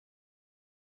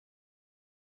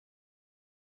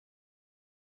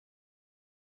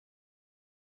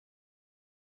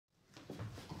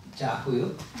Dziękuję,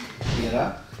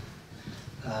 Ira.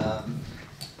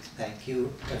 Thank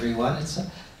you, everyone.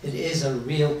 It is a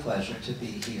real pleasure to be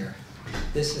here.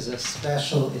 This is a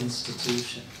special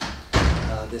institution,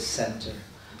 this center.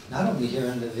 Not only here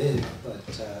in Lviv,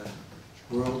 but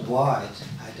worldwide.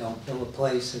 I don't know a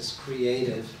place as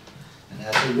creative and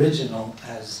as original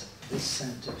as this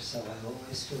center, so I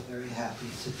always feel very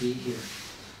happy to be here.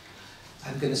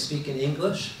 I'm going to speak in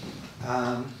English.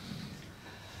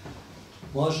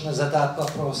 Можно задать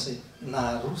вопросы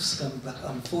на русском, but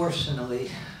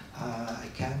unfortunately, I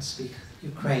can't speak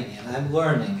Ukrainian. I'm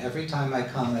learning. Every time I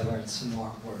come, I learn some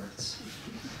more words.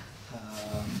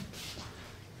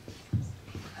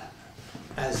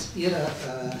 As Ira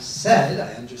said,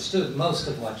 I understood most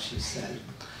of what she said.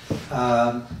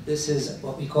 This is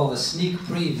what we call a sneak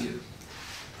preview.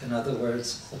 In other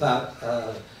words, about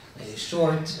a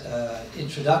short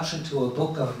introduction to a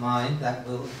book of mine that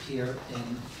will appear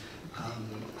in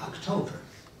October.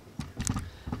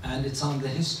 And it's on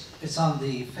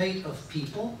the fate of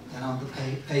people and on the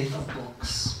fate of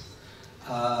books.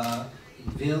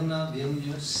 In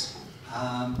Vilnius,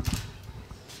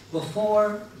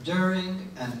 before,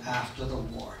 during, and after the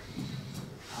war.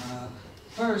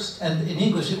 First, and in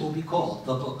English it will be called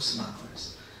The Book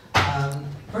Smugglers.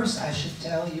 First, I should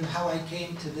tell you how I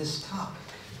came to this topic.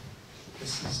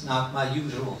 This is not my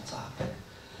usual topic,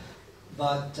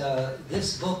 but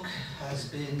this book has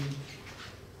been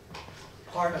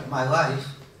part of my life,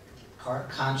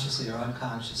 consciously or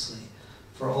unconsciously,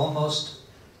 for almost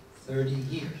 30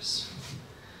 years.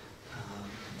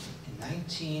 In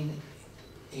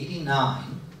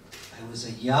 1989, I was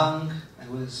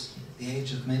the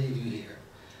age of many of you here,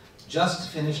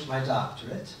 just finished my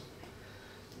doctorate,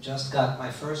 just got my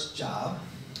first job,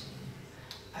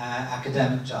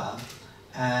 academic job,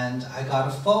 and I got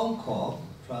a phone call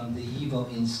from the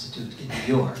YIVO Institute in New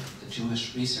York, the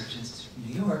Jewish Research Institute in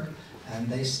New York, and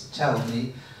they tell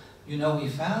me, you know,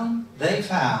 they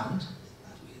found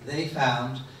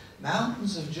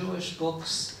mountains of Jewish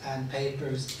books and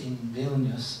papers in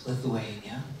Vilnius,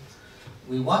 Lithuania.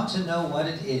 We want to know what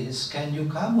it is. Can you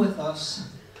come with us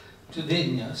to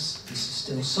Vilnius, this is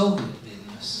still Soviet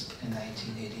Vilnius in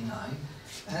 1989,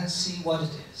 and see what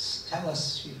it is. Tell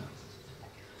us, you know.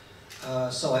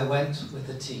 So I went with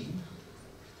the team,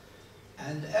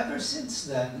 and ever since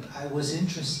then I was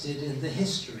interested in the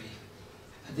history.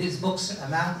 These books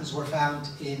and mountains were found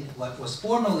in what was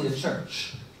formerly a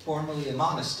church, formerly a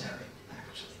monastery,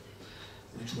 actually,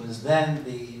 which was then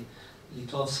the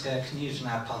Litovskaya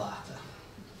Knižna Palata.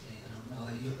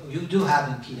 You do have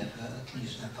in Kiev a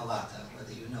Knižna Palata,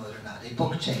 whether you know it or not, a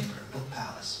book chamber, a book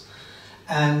palace.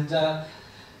 And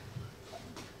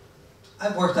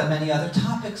I've worked on many other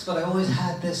topics, but I always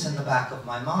had this in the back of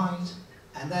my mind.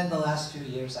 And then the last few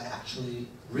years, I actually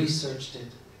researched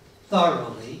it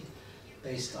thoroughly,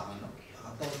 based on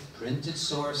both printed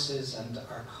sources and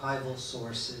archival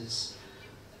sources.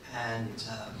 And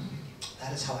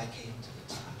that is how I came to the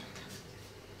topic.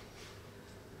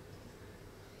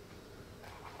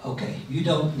 Okay, you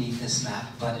don't need this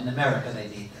map, but in America they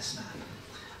need this map.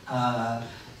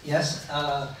 Yes,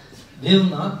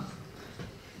 Vilna,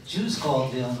 Jews call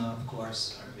Vilna, of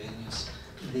course, or Vilnius,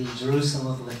 the Jerusalem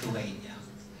of Lithuania,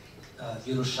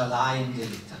 Yerushalayim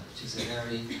Delita, which is a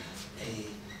very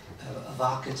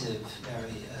evocative,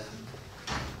 very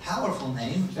powerful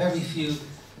name. Very few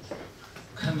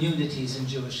communities in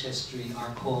Jewish history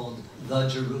are called the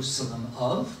Jerusalem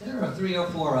of. There are 3 or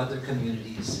 4 other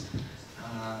communities.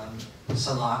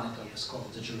 Salonika was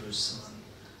called the Jerusalem.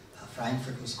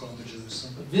 Frankfurt was called the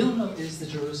Jerusalem. But Vilna is the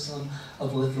Jerusalem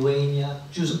of Lithuania.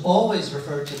 Jews always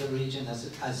refer to the region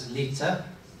as Lita,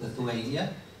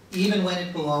 Lithuania, even when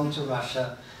it belonged to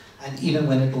Russia, and even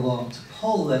when it belonged to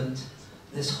Poland.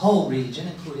 This whole region,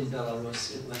 including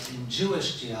Belarus, it was in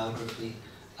Jewish geography,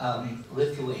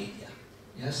 Lithuania.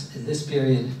 Yes, in this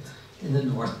period, in the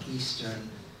northeastern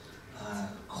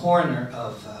corner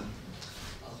of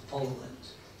Poland.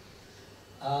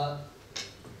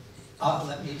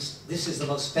 This is the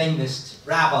most famous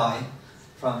rabbi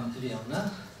from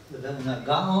Vilna, the Vilna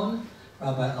Gaon,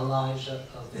 Rabbi Elijah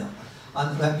of Vilna.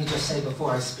 Let me just say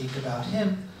before I speak about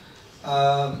him,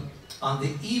 on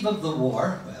the eve of the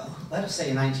war, well, let us say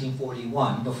in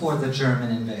 1941, before the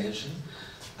German invasion,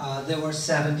 there were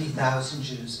 70,000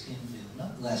 Jews in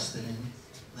Vilna, less than in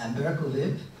Lemberg,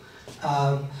 Lviv.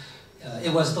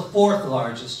 It was the 4th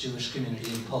largest Jewish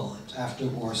community in Poland, after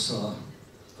Warsaw,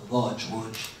 Lodz,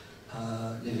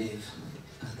 Lviv,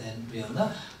 and then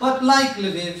Vilna. But like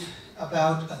Lviv,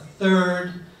 about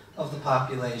 1/3 of the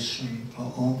population,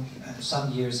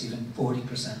 some years even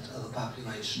 40% of the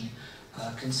population,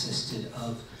 consisted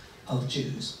of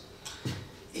Jews.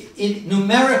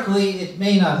 numerically, it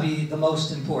may not be the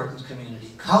most important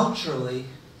community. Culturally,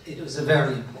 it was a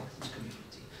very important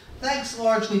community. Thanks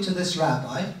largely to this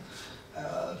rabbi.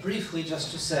 Briefly,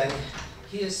 just to say,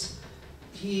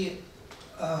 he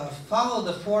followed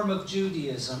a form of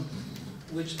Judaism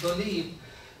which believed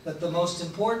that the most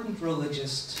important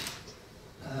religious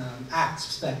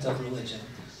aspect of religion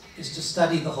is to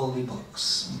study the holy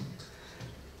books.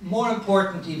 More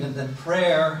important even than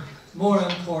prayer, more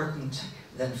important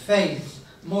than faith,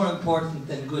 more important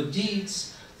than good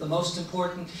deeds, the most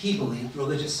important, he believed,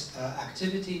 religious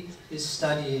activity is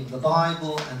studying the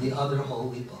Bible and the other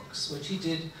holy books, which he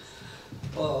did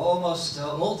almost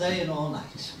all day and all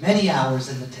night, many hours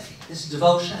in the day. This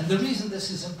devotion, and the reason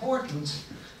this is important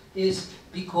is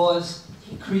because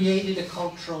he created a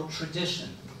cultural tradition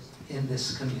in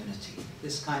this community,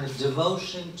 this kind of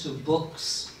devotion to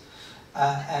books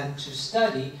and to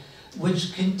study,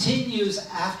 which continues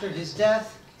after his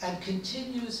death and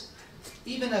continues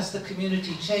even as the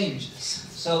community changes.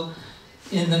 So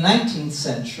in the 19th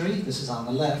century, this is on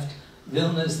the left,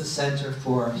 Vilna is the center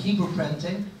for Hebrew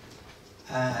printing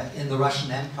in the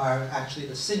Russian Empire, actually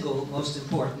the single most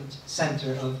important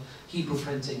center of Hebrew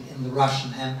printing in the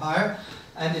Russian Empire.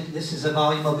 And this is a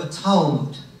volume of a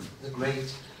Talmud, the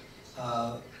great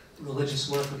religious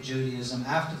work of Judaism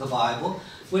after the Bible,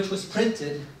 which was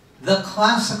printed. The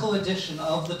classical edition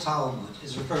of the Talmud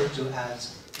is referred to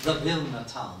as the Vilna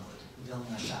Talmud,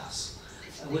 Vilna Shas,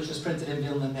 which was printed in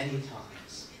Vilna many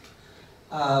times.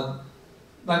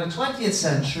 By the 20th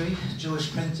century,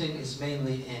 Jewish printing is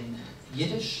mainly in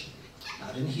Yiddish,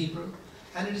 not in Hebrew,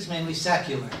 and it is mainly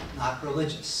secular, not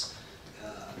religious.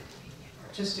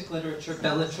 Artistic literature,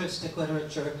 belletristic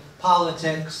literature,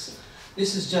 politics.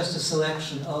 This is just a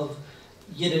selection of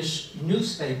Yiddish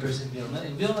newspapers in Vilna.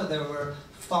 In Vilna, there were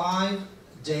 5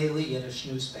 daily Yiddish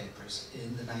newspapers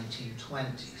in the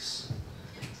 1920s.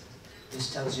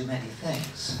 This tells you many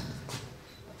things.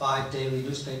 5 daily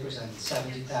newspapers and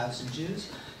 70,000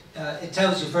 Jews. It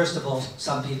tells you, first of all,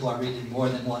 some people are reading more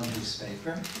than one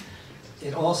newspaper.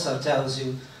 It also tells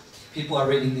you people are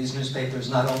reading these newspapers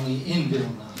not only in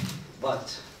Vilna,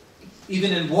 but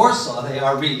even in Warsaw they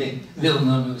are reading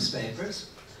Vilna newspapers.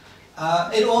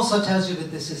 It also tells you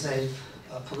that this is a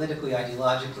politically,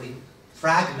 ideologically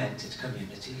fragmented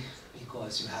community,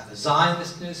 because you have a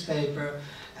Zionist newspaper,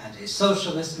 and a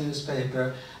socialist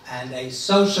newspaper, and a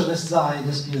socialist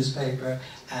Zionist newspaper,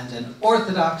 and an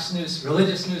Orthodox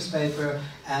religious newspaper,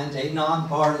 and a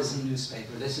non-partisan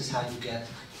newspaper. This is how you get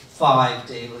 5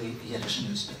 daily Yiddish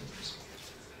newspapers.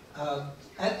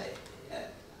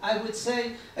 I would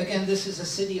say, again, this is a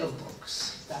city of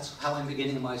books. That's how I'm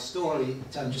beginning my story.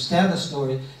 To understand the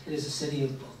story, it is a city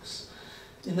of books.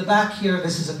 In the back here,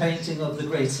 this is a painting of the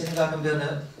great synagogue in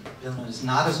Vilna. Vilna is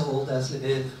not as old as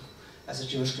Lviv. As a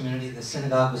Jewish community, the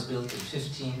synagogue was built in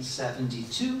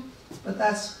 1572, but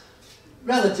that's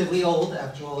relatively old.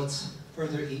 After all, it's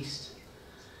further east.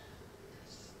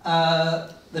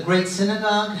 The great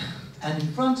synagogue, and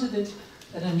in front of it,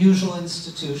 an unusual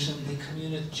institution,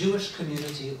 the Jewish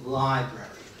community library.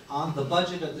 On the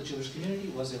budget of the Jewish community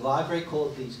was a library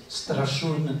called the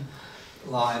Strashun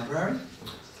Library,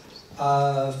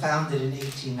 founded in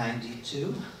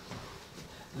 1892.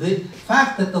 The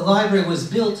fact that the library was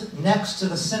built next to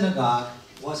the synagogue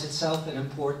was itself an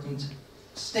important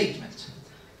statement,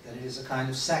 that it is a kind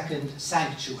of second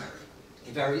sanctuary,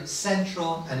 a very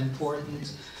central and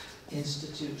important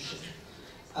institution.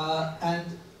 And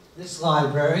this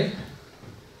library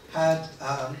had,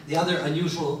 the other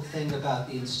unusual thing about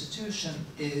the institution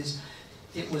is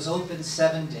it was open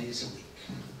 7 days a week.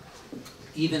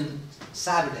 Even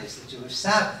Saturdays, the Jewish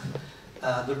Sabbath,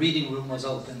 the reading room was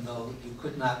open, though you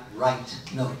could not write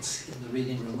notes in the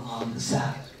reading room on the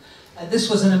Sabbath. And this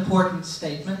was an important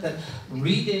statement that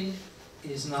reading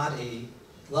is not a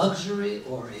luxury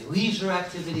or a leisure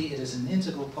activity, it is an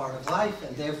integral part of life,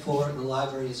 and therefore the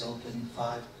library is open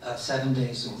 7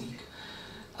 days a week.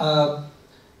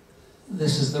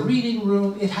 This is the reading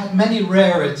room. It had many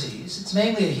rarities. It's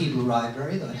mainly a Hebrew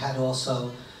library, though it had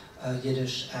also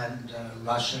Yiddish and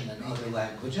Russian and other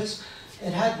languages.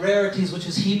 It had rarities, which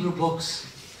is Hebrew books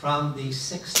from the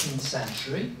 16th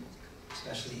century,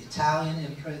 especially Italian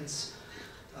imprints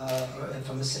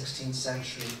from the 16th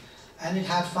century. And it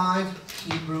had 5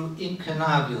 Hebrew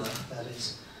incanabula, that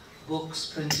is,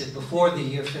 books printed before the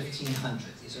year 1500.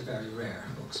 These are very rare,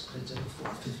 books printed before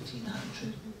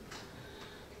 1500.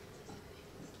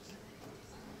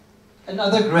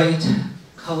 Another great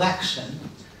collection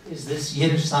is this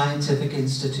Yiddish Scientific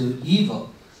Institute, YIVO,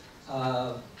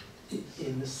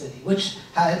 in the city, which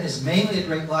is mainly a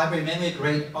great library, mainly a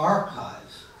great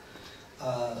archive.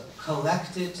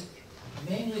 collected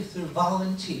mainly through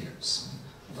volunteers.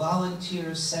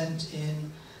 Volunteers sent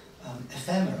in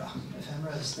ephemera.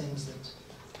 Ephemera is things that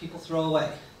people throw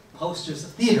away. Posters,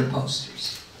 theater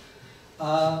posters.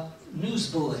 News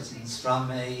bulletins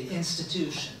from an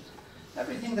institution.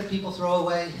 Everything that people throw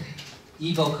away,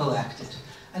 Ivo collected.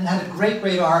 And it had a great,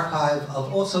 great archive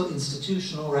of also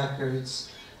institutional records.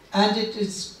 And it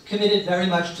is committed very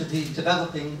much to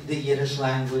developing the Yiddish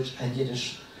language and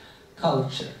Yiddish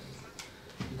culture.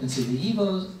 You can see the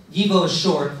Ivo is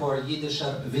short for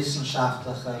Jiddischer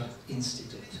Wissenschaftlicher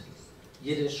Institut,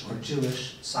 Yiddish or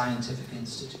Jewish Scientific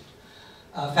Institute,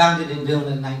 founded in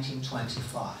Vilna in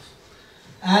 1925.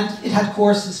 And it had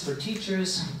courses for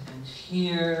teachers, and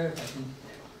here I think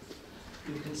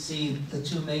you can see the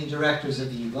two main directors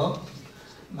of Ivo,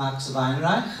 Max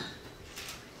Weinreich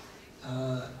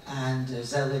and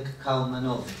Zelig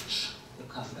Kalmanovich, we'll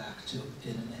come back to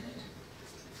in a minute.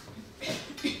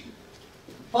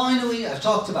 Finally, I've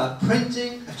talked about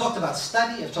printing, I've talked about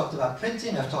study, I've talked about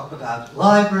printing, I've talked about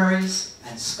libraries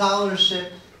and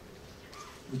scholarship,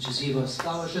 which is Ivo's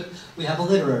scholarship. We have a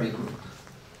literary group,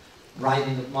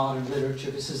 writing of modern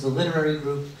literature. This is the literary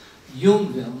group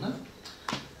Jung Vilna,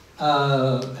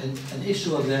 an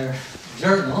issue of their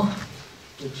journal,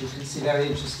 which you can see very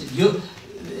interesting.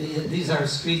 These are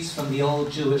streets from the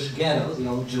old Jewish ghetto, the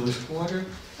old Jewish quarter.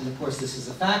 And of course, this is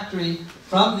a factory.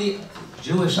 From the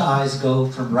Jewish eyes go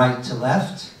from right to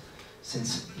left,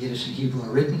 since Yiddish and Hebrew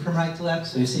are written from right to left.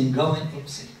 So you're seeing going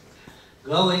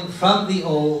from the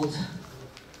old,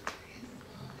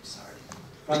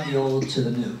 from the old to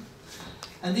the new.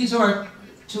 And these are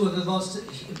two of the most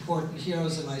important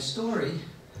heroes in my story,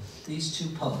 these two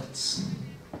poets.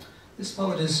 This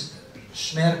poet is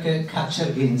Shmerke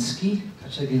Kaczerginski.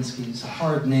 Kaczerginski is a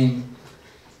hard name,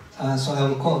 so I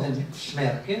will call him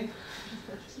Shmerke.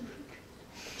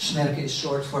 Shmerke is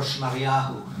short for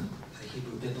Shmaryahu, the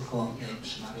Hebrew biblical name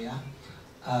Shmarya.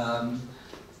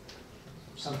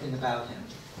 Something about him.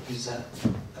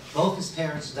 Both his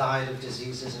parents died of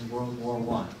diseases in World War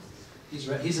I. He's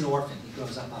an orphan. He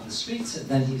grows up on the streets, and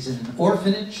then he's in an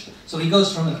orphanage. So he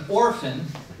goes from an orphan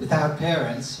without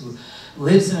parents, who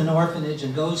lives in an orphanage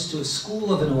and goes to a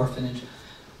school of an orphanage,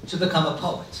 to become a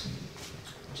poet,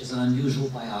 which is an unusual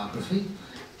biography.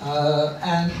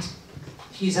 And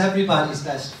he's everybody's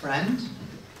best friend.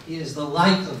 He is the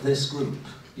life of this group,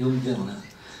 Jung Vilna.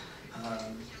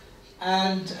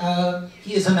 And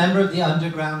he is a member of the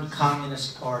underground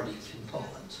Communist Party in Poland.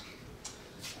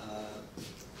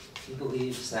 He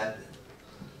believes that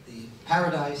the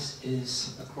paradise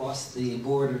is across the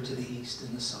border to the east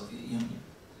in the Soviet Union.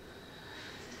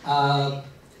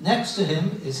 Next to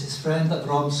him is his friend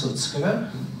Rom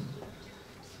Sutzkever.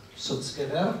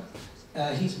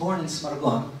 He's born in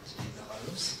Smugglers,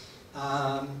 Belarus.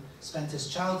 Spent his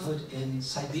childhood in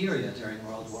Siberia during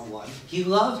World War I. He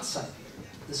loved Siberia,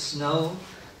 the snow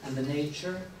and the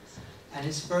nature, and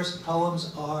his first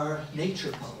poems are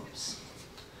nature poems.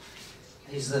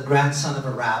 He's the grandson of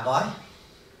a rabbi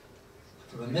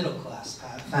from a middle-class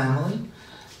family,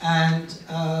 and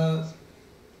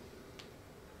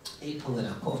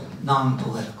apolitical,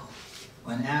 non-political.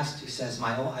 When asked, he says,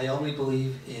 I only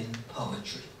believe in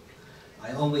poetry.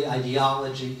 My only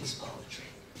ideology is poetry.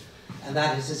 And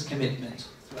that is his commitment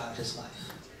throughout his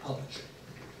life, poetry.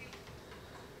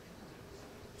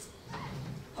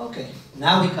 Okay,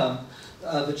 now we come.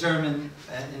 The German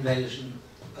invasion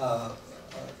of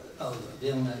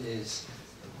Vilna is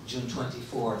June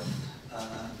 24th,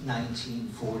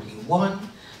 1941.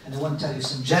 And I want to tell you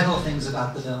some general things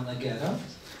about the Vilna Ghetto.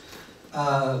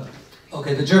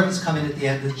 Okay, the Germans come in at the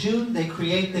end of June. They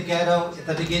create the ghetto at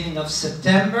the beginning of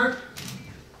September.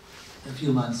 A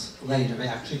few months later, they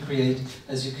actually create,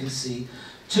 as you can see,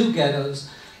 2 ghettos.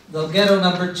 The ghetto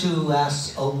number 2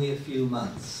 lasts only a few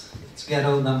months. It's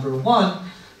ghetto number 1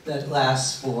 that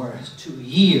lasts for 2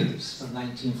 years, from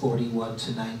 1941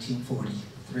 to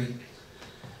 1943.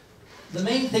 The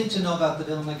main thing to know about the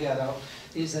Vilna Ghetto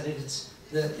is that it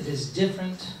is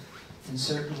different in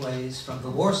certain ways from the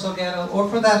Warsaw Ghetto, or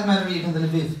for that matter, even the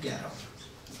Lviv Ghetto.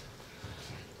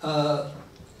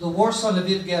 The Warsaw and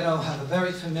Lviv Ghetto have a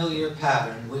very familiar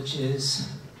pattern, which is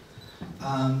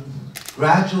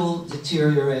gradual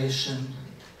deterioration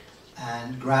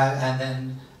and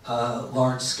then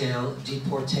large-scale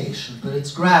deportation, but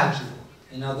it's gradual.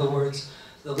 In other words,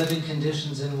 the living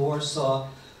conditions in Warsaw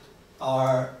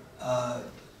are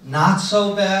not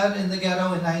so bad in the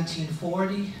ghetto in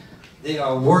 1940. They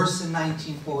are worse in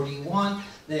 1941.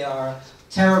 They are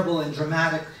terrible and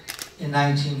dramatic in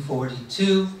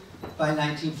 1942. by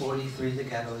 1943 the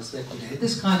ghetto is liquidated.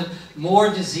 This kind of more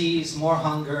disease, more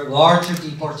hunger, larger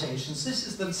deportations, this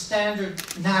is the standard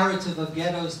narrative of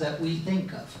ghettos that we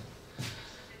think of.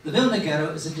 The Vilna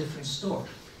Ghetto is a different story.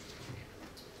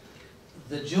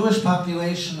 The Jewish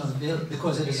population of Vilna,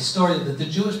 because it is a story that the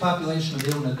Jewish population of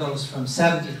Vilna goes from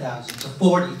 70,000 to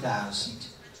 40,000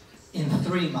 in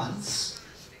 3 months,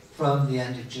 from the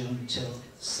end of June till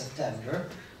September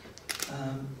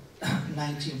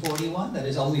 1941. That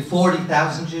is, only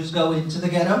 40,000 Jews go into the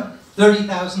ghetto.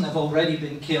 30,000 have already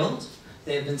been killed.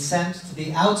 They have been sent to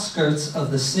the outskirts of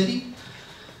the city,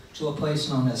 to a place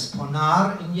known as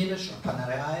Ponar in Yiddish, or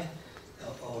Panarei,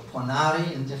 or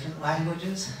Ponari in different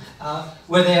languages,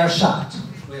 where they are shot,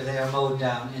 where they are mowed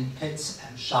down in pits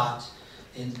and shot.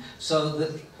 So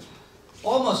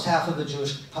almost half of the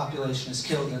Jewish population is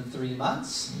killed in 3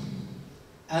 months,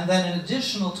 and then an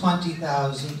additional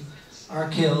 20,000 are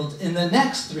killed in the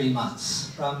next 3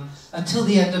 months, until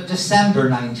the end of December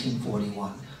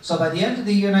 1941. So by the end of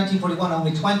the year 1941,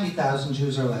 only 20,000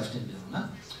 Jews are left in Vilna.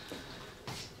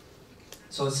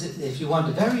 So it's, if you want,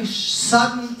 a very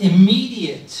sudden,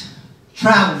 immediate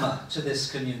trauma to this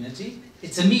community.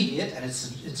 It's immediate, and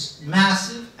it's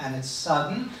massive, and it's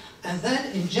sudden. And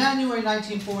then in January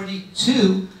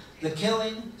 1942, the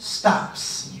killing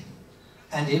stops.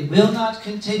 And it will not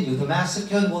continue. The massive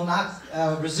killing will not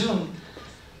resume,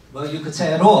 well, you could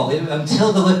say at all,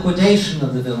 until the liquidation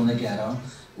of the Vilna Ghetto,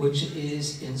 which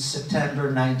is in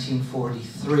September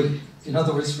 1943. In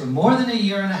other words, for more than a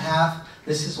year and a half,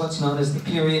 this is what's known as the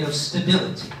period of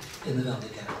stability in the Vilna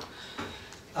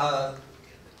Ghetto.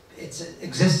 Its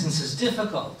existence is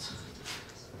difficult,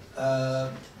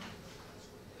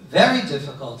 very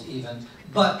difficult even,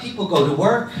 but people go to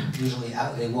work, usually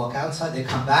they walk outside, they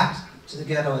come back to the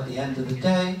ghetto at the end of the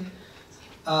day.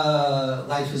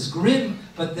 Life is grim,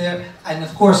 but and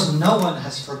of course no one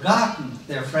has forgotten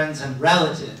their friends and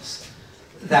relatives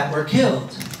that were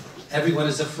killed. Everyone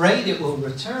is afraid it will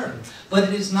return, but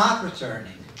it is not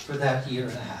returning for that year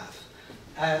and a half.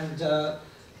 And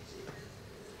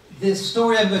this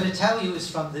story I'm going to tell you is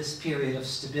from this period of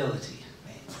stability.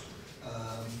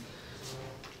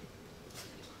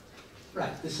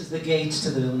 Right, this is the gates to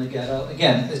the Vilna Ghetto.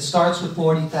 Again, it starts with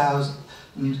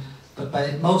 40,000, but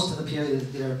by most of the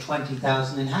period there are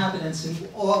 20,000 inhabitants in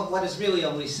what is really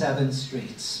only 7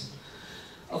 streets.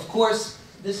 Of course,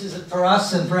 this is, for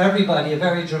us and for everybody, a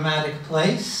very dramatic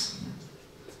place,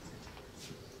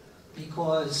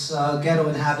 because ghetto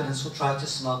inhabitants will try to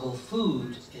smuggle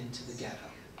food into the ghetto.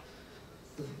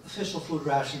 The official food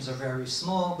rations are very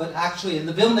small, but actually in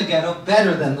the Vilna Ghetto,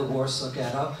 better than the Warsaw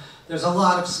Ghetto, there's a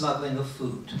lot of smuggling of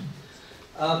food.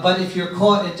 But if you're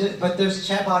caught, but there's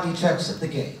body checks at the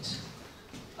gate.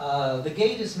 The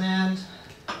gate is manned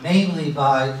mainly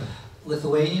by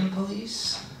Lithuanian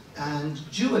police and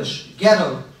Jewish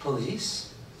ghetto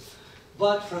police,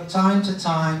 but from time to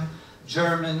time,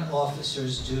 German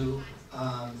officers do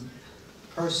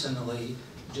personally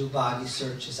do body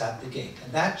searches at the gate.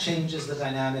 And that changes the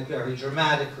dynamic very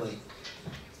dramatically.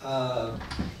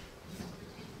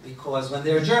 Because when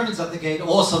there are Germans at the gate,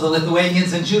 also the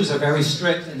Lithuanians and Jews are very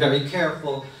strict and very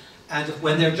careful. And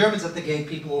when there are Germans at the gate,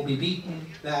 people will be beaten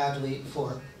badly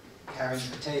for carrying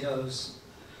potatoes.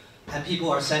 And people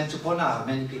are sent to Ponar.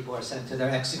 Many people are sent to their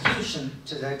execution,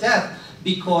 to their death,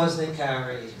 because they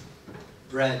carry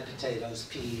bread, potatoes,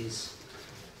 peas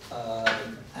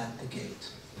at the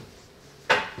gate.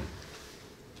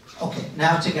 Okay,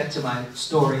 now to get to my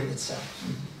story itself.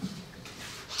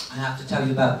 I have to tell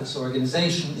you about this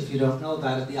organization. If you don't know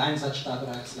about it, the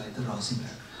Einsatzstabsleiter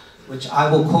Rosenberg, which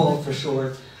I will call for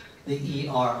short the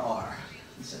ERR,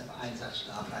 instead of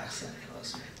Einsatzstabsleiter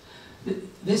Rosenberg.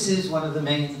 This is one of the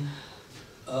main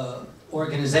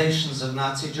organizations of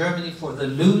Nazi Germany for the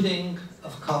looting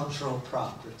of cultural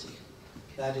property.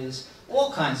 That is,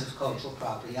 all kinds of cultural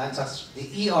property.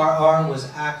 The ERR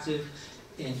was active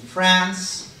in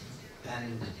France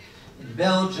and in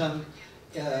Belgium,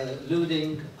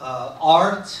 looting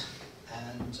art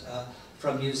and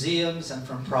from museums and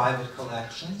from private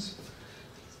collections.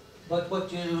 But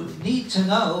what you need to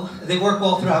know, they work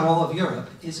all throughout all of Europe,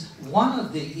 is one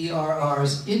of the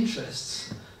ERR's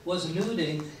interests was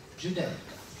looting Judaica,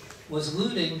 was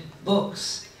looting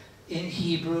books in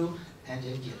Hebrew and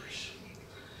in Yiddish.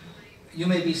 You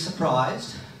may be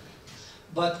surprised,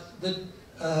 but the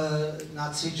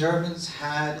Nazi Germans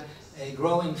had a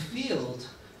growing field,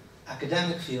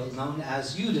 academic field, known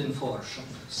as Judenforschung,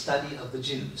 study of the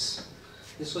Jews.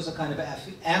 This was a kind of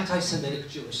anti-Semitic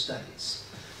Jewish studies.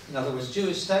 In other words,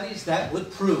 Jewish studies that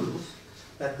would prove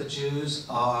that the Jews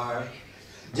are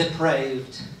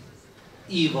depraved,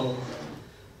 evil,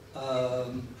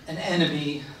 and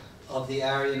enemy of the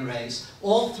Aryan race,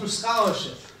 all through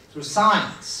scholarship, through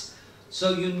science.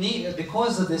 So you need,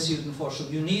 because of this Judenforschung,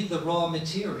 you need the raw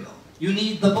material. You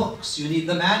need the books, you need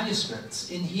the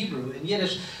manuscripts in Hebrew, in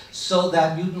Yiddish, so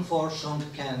that Judenforschung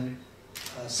can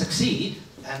succeed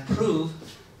and prove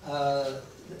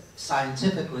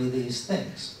scientifically these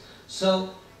things.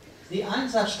 So the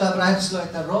Einsatzstab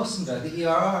Reichsleutnant Rosenberg, the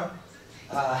ERR,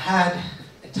 had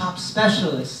a top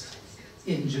specialist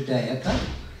in Judaica,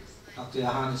 Dr.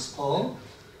 Johannes Pohl.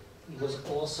 He was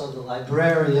also the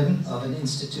librarian of an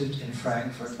institute in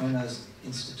Frankfurt known as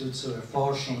Institut zur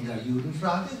Erforschung der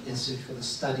Judenfrage, Institute for the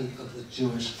Study of the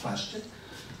Jewish Question.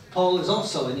 Pohl is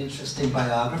also an interesting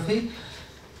biography.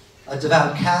 A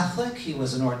devout Catholic, he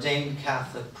was an ordained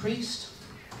Catholic priest.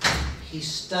 He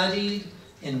studied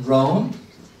in Rome,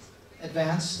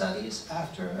 advanced studies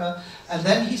after, and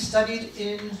then he studied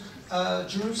in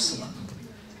Jerusalem,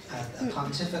 at the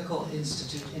Pontifical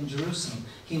Institute in Jerusalem.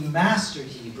 He mastered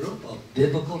Hebrew, both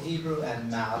biblical Hebrew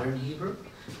and modern Hebrew.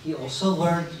 He also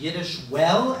learned Yiddish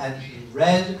well, and he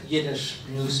read Yiddish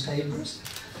newspapers.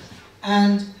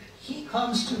 And he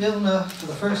comes to Vilna for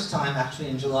the first time, actually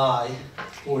in July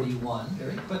 41,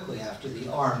 very quickly after the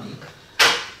army.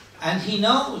 And he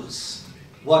knows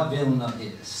what Vilna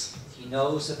is. He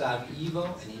knows about Evo,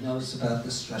 and he knows about the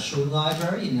Strashun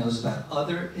Library, he knows about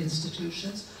other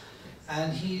institutions,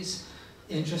 and he's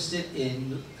interested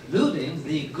in looting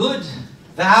the good,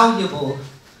 valuable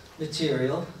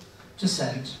material to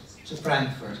send to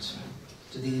Frankfurt,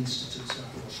 to the Institut zur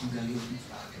Erforschung der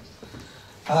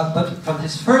Judenfrage. But from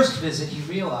his first visit, he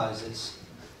realizes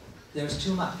there's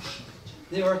too much.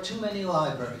 There are too many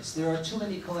libraries, there are too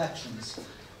many collections,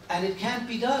 and it can't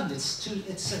be done.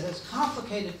 It's a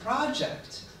complicated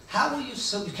project. How will you,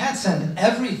 so you can't send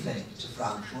everything to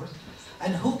Frankfurt,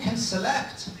 and who can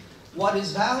select what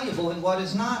is valuable and what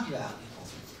is not valuable?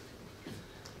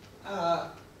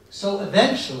 So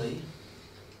eventually,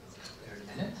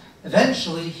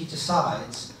 he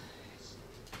decides,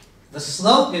 the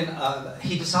slogan,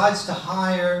 he decides to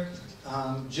hire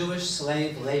Jewish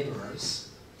slave laborers,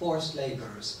 forced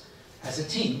laborers, as a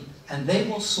team, and they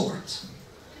will sort.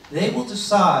 They will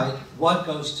decide what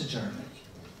goes to Germany.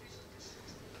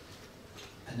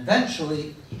 And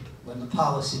eventually, when the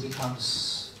policy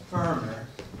becomes firmer,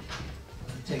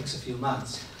 it takes a few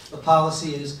months, the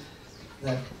policy is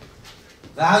that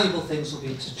valuable things will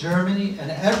be to Germany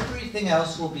and everything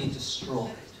else will be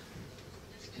destroyed.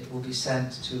 It will be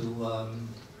sent to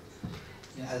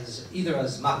either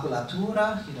as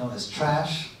maculatura, as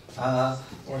trash,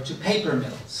 or to paper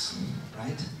mills,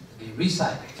 right? To be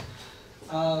recycled.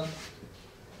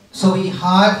 So he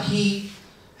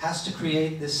has to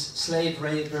create this slave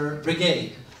labor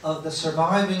brigade of the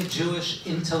surviving Jewish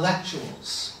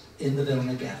intellectuals in the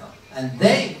Vilna Ghetto. And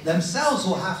they themselves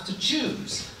will have to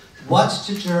choose what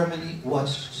to Germany, what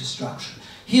to destruction.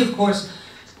 He, of course,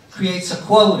 creates a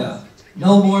quota.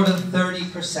 No more than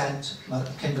 30%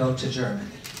 can go to Germany.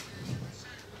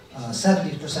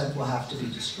 70% will have to be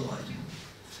destroyed.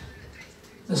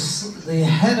 The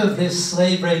head of this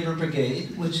slave labor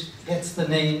brigade, which gets the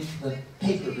name the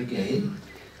Paper Brigade,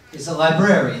 is a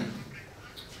librarian.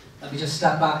 Let me just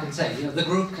step back and say, the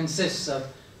group consists of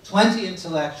 20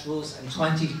 intellectuals and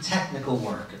 20 technical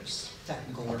workers.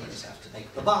 Technical workers have to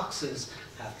make the boxes,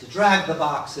 have to drag the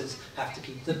boxes, have to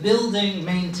keep the building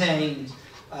maintained,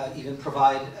 even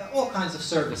provide all kinds of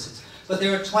services. But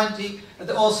there are 20,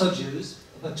 they're also Jews,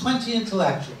 but 20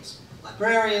 intellectuals,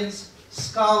 librarians,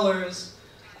 scholars,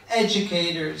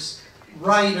 educators,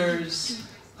 writers,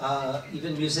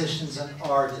 even musicians and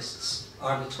artists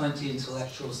are the 20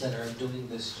 intellectuals that are doing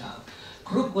this job.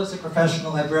 Kruk was a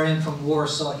professional librarian from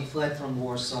Warsaw. He fled from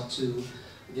Warsaw to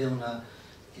Vilna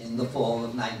in the fall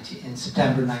of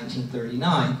September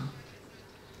 1939.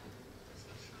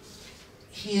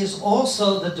 He is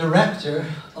also the director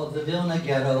of the Vilna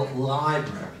Ghetto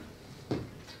Library.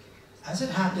 As it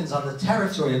happens, on the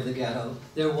territory of the ghetto,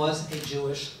 there was a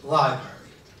Jewish library.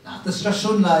 Not the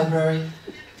Strashun Library,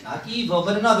 not Evo,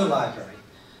 but another library.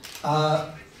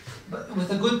 But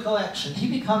with a good collection. He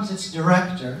becomes its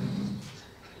director.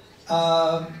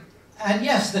 And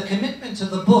yes, the commitment to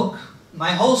the book,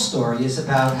 my whole story is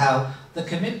about how the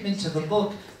commitment to the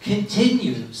book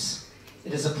continues.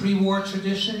 It is a pre-war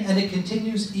tradition, and it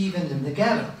continues even in the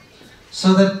ghetto.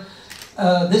 So that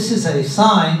this is a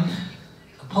sign,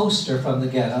 a poster from the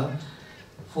ghetto,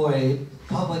 for a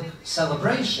public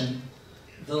celebration,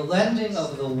 the lending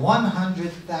of the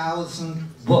 100,000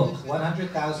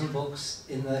 books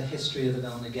in the history of the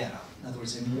Vilna Ghetto. In other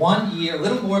words, in 1 year, a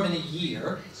little more than a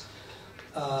year,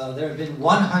 there have been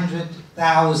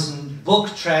 100,000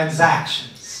 book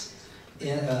transactions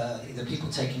either people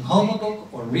taking home a book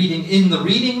or reading in the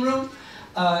reading room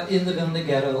in the Vilnius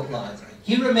Ghetto Library.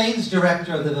 He remains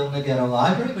director of the Vilnius Ghetto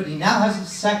Library, but he now has a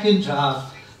second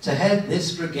job to head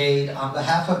this brigade on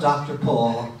behalf of Dr.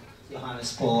 Paul,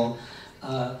 Johannes Paul,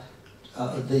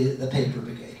 the paper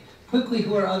brigade. Quickly,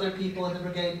 who are other people in the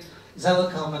brigade?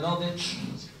 Zela Kalmanovich,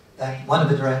 one of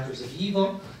the directors of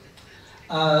YIVO.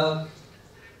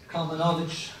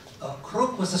 Kalmanovich,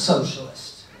 Kruk was a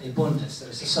socialist, a Bundist,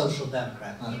 a social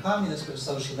democrat, not a communist, but a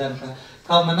social democrat.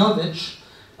 Kalmanovich,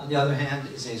 on the other hand,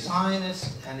 is a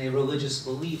Zionist and a religious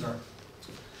believer.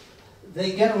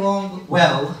 They get along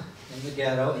well in the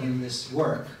ghetto and in this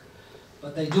work,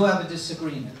 but they do have a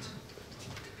disagreement.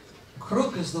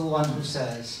 Kruk is the one who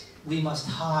says, we must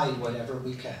hide whatever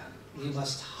we can. We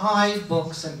must hide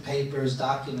books and papers,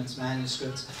 documents,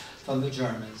 manuscripts from the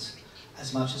Germans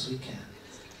as much as we can.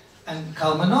 And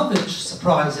Kalmanovich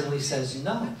surprisingly says,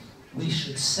 no, we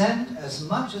should send as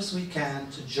much as we can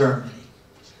to Germany,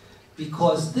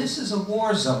 because this is a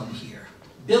war zone here.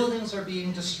 Buildings are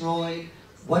being destroyed.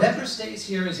 Whatever stays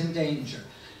here is in danger.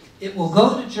 It will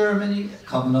go to Germany,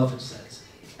 Kalmanovich says,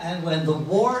 and when the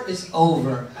war is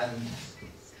over and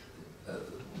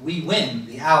we win,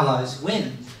 the Allies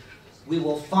win, we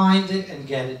will find it and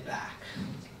get it back.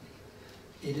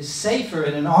 It is safer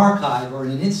in an archive or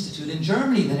in an institute in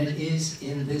Germany than it is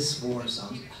in this war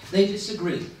zone. They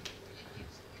disagree.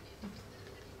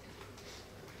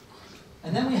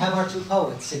 And then we have our two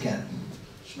poets again,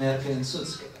 Schmerke and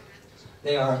Sutzke.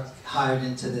 They are hired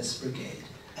into this brigade,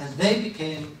 and they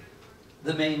became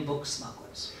the main book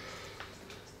smugglers.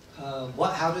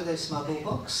 How do they smuggle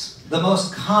books? The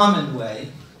most common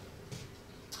way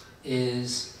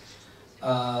is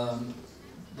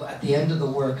at the end of the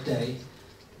workday,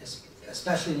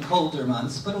 especially in colder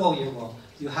months, but all year long,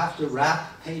 you have to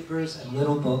wrap papers and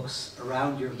little books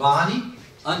around your body,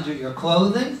 under your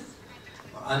clothing,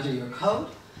 or under your coat,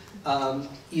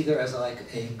 either as like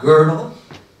a girdle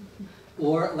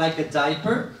or like a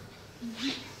diaper,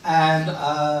 and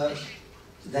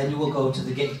then you will go to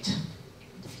the gate.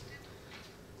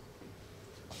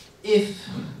 If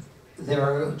there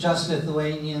are just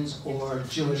Lithuanians or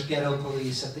Jewish ghetto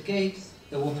police at the gate,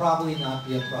 there will probably not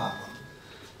be a problem.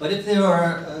 But if there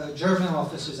are German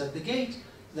officers at the gate,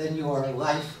 then your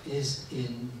life is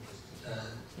in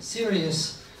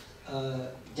serious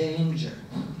danger.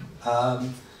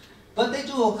 But they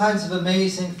do all kinds of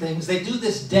amazing things. They do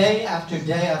this day after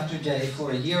day after day for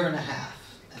a year and a half.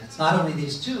 And it's not only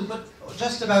these two, but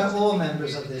just about all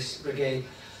members of this brigade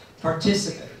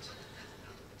participate.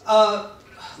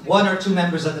 One or two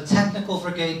members of the technical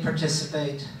brigade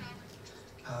participate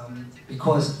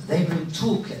because they bring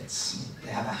toolkits.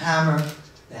 They have a hammer,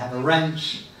 they have a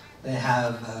wrench, they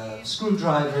have a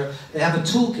screwdriver, they have a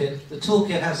toolkit. The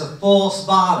toolkit has a false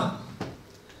bottom,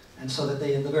 and so that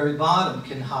they, in the very bottom,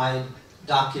 can hide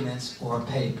documents or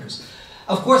papers.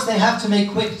 Of course, they have to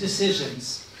make quick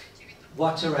decisions,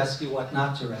 what to rescue, what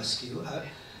not to rescue.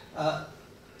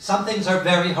 Some things are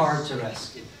very hard to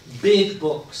rescue. Big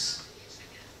books,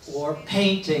 or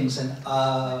paintings, and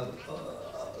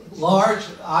large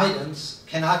items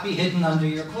cannot be hidden under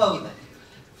your clothing.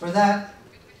 For that,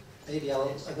 maybe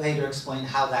I'll later explain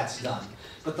how that's done.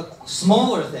 But the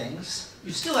smaller things,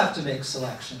 you still have to make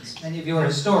selections. Many of you are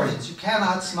historians. You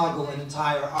cannot smuggle an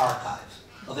entire archive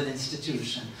of an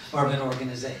institution or of an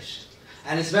organization.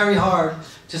 And it's very hard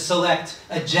to select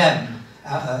a gem,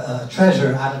 a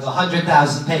treasure out of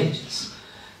 100,000 pages.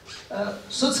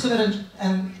 Sutzkever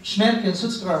and Schmerke and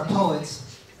Sutzkever are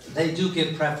poets. They do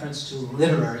give preference to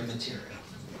literary material.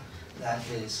 That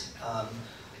is,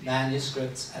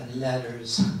 manuscripts and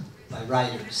letters by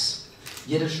writers,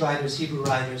 Yiddish writers, Hebrew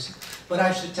writers. But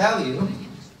I should tell you,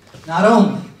 not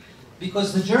only,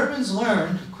 because the Germans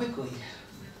learned quickly,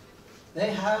 they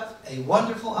have a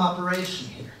wonderful operation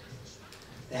here.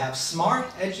 They have smart,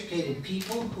 educated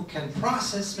people who can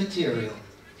process material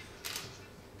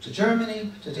to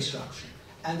Germany, to destruction.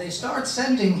 And they start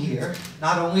sending here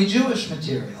not only Jewish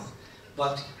material,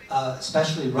 but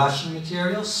especially Russian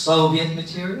material, Soviet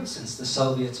material, since the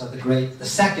Soviets are the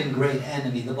second great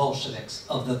enemy, the Bolsheviks,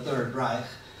 of the Third Reich.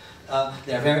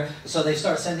 So they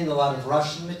start sending a lot of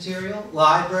Russian material,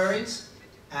 libraries,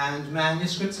 and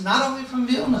manuscripts, not only from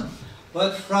Vilna,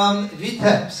 but from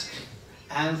Vitebsk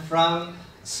and from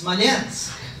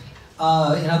Smolensk.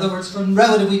 In other words, from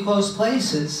relatively close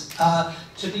places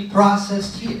to be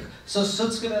processed here. So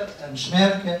Sutzkever and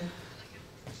Schmerke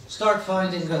start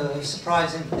finding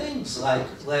surprising things like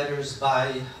letters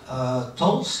by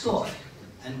Tolstoy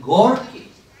and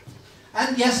Gorky.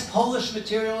 And yes, Polish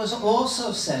material is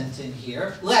also sent in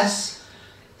here, less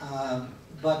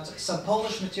but some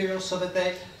Polish material so that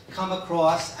they come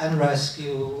across and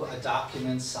rescue a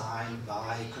document signed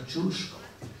by Kosciuszko,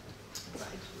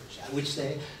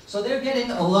 right? So they're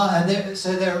getting a lot, and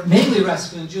so they're mainly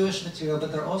rescuing Jewish material,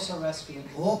 but they're also rescuing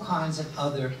all kinds of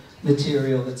other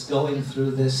material that's going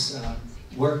through this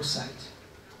work site.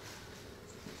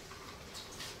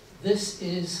 This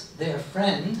is their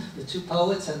friend, the two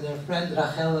poets, and their friend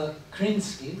Rachela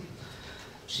Krinsky.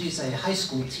 She's a high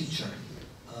school teacher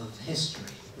of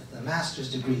history with a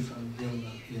master's degree from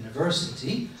Vilnius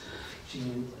University.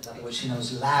 In other words, she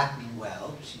knows Latin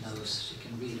well. She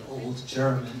can read Old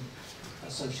German.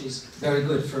 So she's very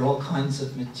good for all kinds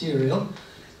of material.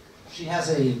 She has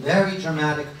a very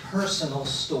dramatic personal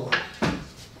story.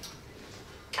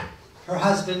 Her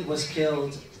husband was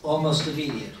killed almost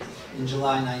immediately in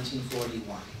July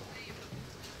 1941.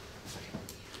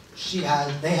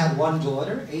 They had one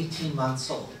daughter, 18 months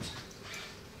old.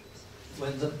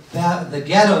 When the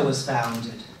ghetto was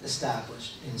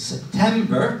established in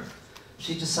September,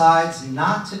 she decides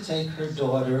not to take her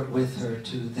daughter with her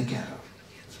to the ghetto.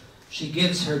 She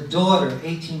gives her daughter,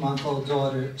 18-month-old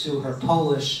daughter, to her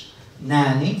Polish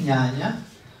nanny, Nyanya,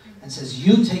 and says,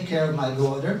 "You take care of my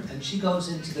daughter," and she goes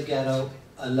into the ghetto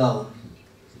alone.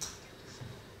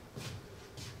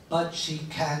 But she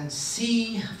can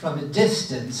see from a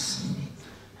distance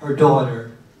her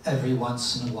daughter every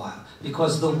once in a while,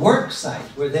 because the work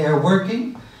site where they are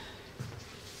working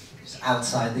is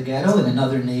outside the ghetto in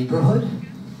another neighborhood.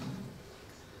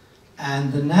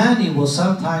 And the nanny will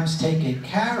sometimes take a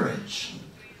carriage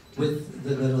with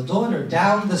the little daughter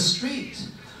down the street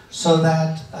so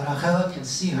that Rachela can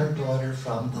see her daughter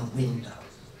from the window.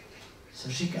 So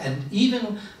and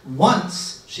even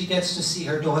once she gets to see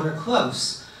her daughter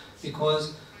close,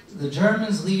 because the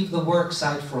Germans leave the work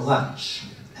site for lunch.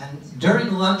 And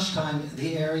during lunchtime,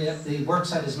 the work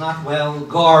site is not well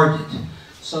guarded.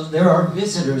 So there are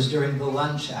visitors during the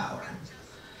lunch hour.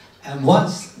 And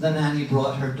once the nanny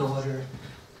brought her daughter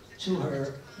to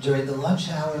her during the lunch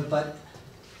hour, but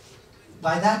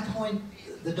by that point,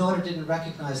 the daughter didn't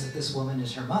recognize that this woman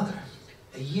is her mother.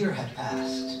 A year had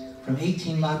passed. From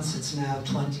 18 months, it's now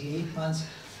 28 months.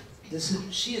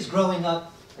 She is growing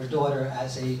up, her daughter,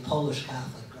 as a Polish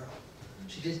Catholic girl.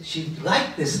 She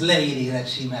liked this lady that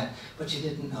she met, but she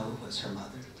didn't know it was her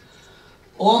mother.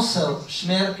 Also,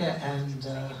 Szmerke and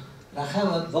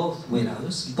Rachela, both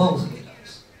widows,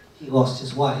 he lost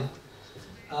his wife,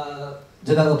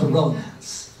 develop a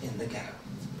romance in the ghetto.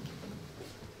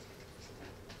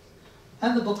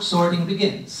 And the book sorting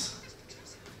begins.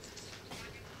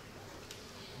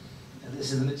 And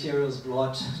this is the materials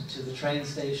brought to the train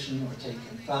station or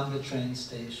taken from the train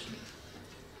station.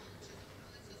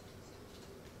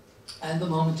 And the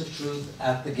moment of truth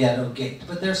at the ghetto gate.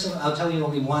 But there's some, I'll tell you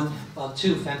only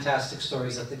two fantastic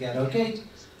stories at the ghetto gate.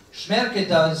 Szmerke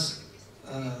does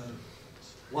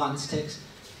takes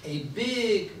a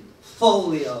big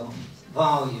folio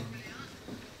volume,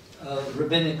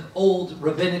 old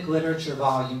rabbinic literature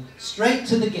volume, straight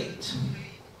to the gate.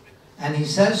 And he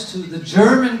says to the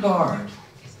German guard,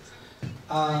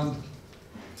 I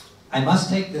must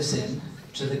take this in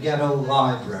to the ghetto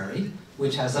library,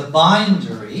 which has a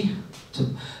bindery,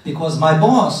 because my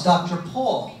boss, Dr.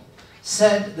 Paul,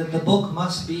 said that the book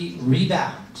must be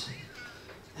rebound.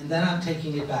 And then I'm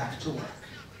taking it back to work.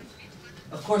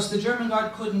 Of course, the German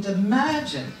guard couldn't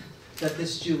imagine that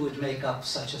this Jew would make up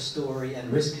such a story and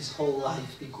risk his whole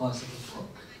life because of a book.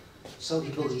 So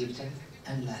he believed him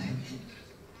and let him in.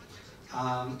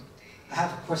 I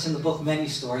have, of course, in the book many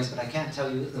stories, but I can't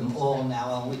tell you them all now.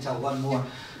 I'll only tell one more.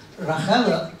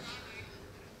 Rachela,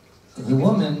 the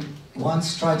woman,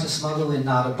 once tried to smuggle in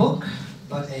not a book,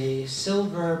 but a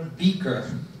silver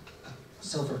beaker, a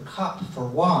silver cup for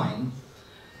wine,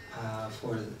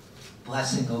 for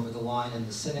blessing over the wine in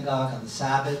the synagogue on the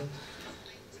Sabbath.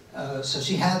 So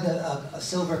she had a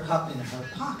silver cup in her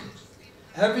pocket.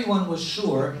 Everyone was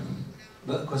sure,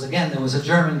 because again, there was a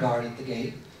German guard at the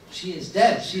gate, she is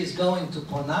dead, she is going to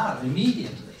Ponar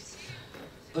immediately.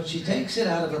 But she takes it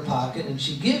out of her pocket and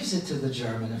she gives it to the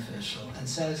German official and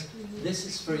says, "This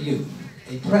is for you,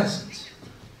 a present.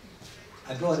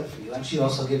 I brought it for you." And she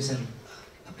also gives him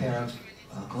a pair of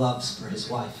gloves for his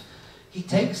wife. He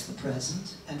takes the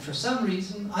present, and for some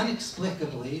reason,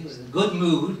 inexplicably, with a good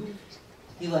mood,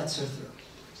 he lets her through,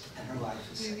 and her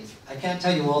life is saved. I can't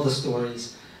tell you all the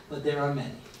stories, but there are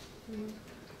many.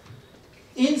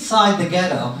 Inside the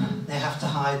ghetto, they have to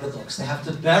hide the books. They have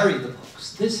to bury the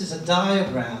books. This is a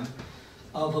diagram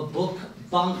of a book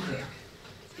bunker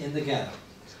in the ghetto.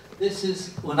 This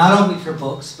is, well, not only for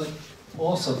books, but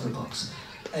also for books.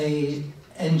 A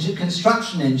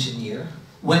construction engineer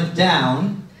went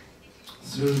down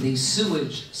through the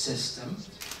sewage system,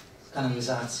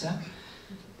 kanalizacja,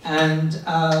 and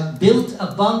built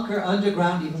a bunker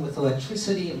underground, even with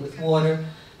electricity and with water.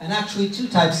 And actually, two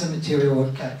types of material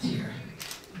were kept here: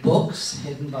 books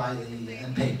hidden by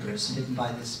and papers hidden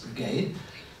by this brigade,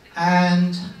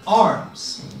 and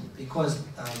arms, because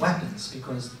weapons,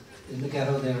 because in the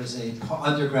ghetto there is a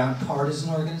underground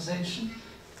partisan organization.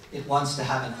 It wants to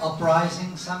have an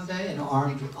uprising someday, an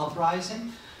armed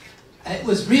uprising. It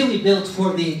was really built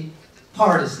for the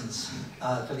partisans,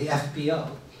 for the FPO.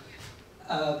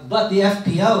 But the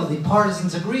FPO, the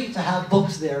partisans, agreed to have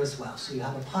books there as well. So you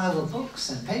have a pile of books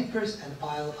and papers and a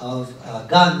pile of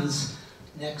guns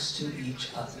next to each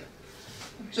other.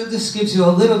 So this gives you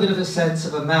a little bit of a sense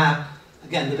of a map.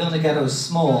 Again, the Vilnius Ghetto is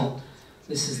small.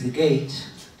 This is the gate,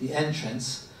 the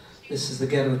entrance. This is the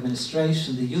ghetto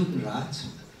administration, the Judenrat.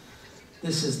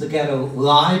 This is the ghetto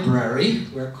library,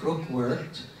 where Kruk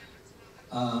worked.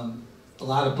 A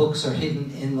lot of books are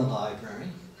hidden in the library.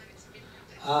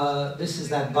 This is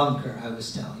that bunker I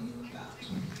was telling you about.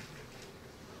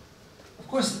 Of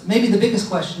course, maybe the biggest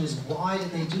question is, why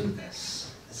did they do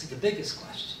this? This is the biggest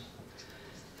question.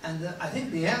 And I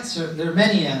think the answer, there are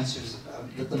many answers about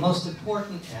it, but the most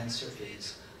important answer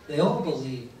is, they all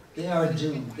believe they are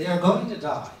doomed. They are going to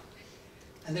die.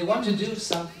 And they want to do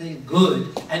something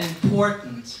good and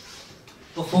important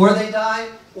before they die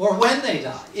or when they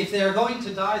die. If they are going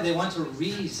to die, they want a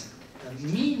reason, a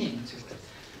meaning to it.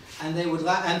 And they would,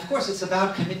 and of course, it's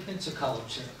about commitment to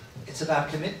culture. It's about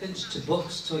commitment to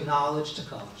books, to knowledge, to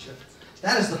culture.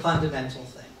 That is the fundamental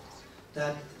thing.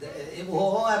 That it will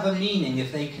all have a meaning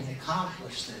if they can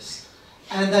accomplish this.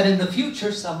 And that in the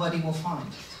future, somebody will find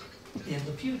it. In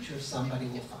the future, somebody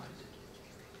will find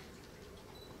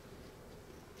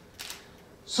it.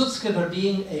 Sutzkever,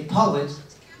 being a poet,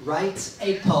 writes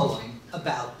a poem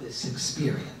about this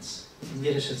experience. In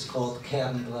Yiddish, it's called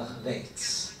Kernblach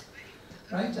Weitz.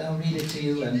 Right? I'll read it to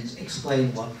you and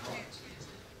explain one part.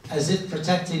 As if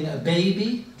protecting a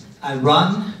baby, I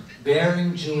run,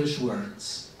 bearing Jewish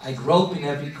words. I grope in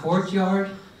every courtyard.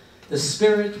 The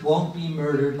spirit won't be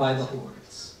murdered by the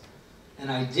hordes.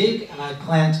 And I dig and I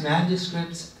plant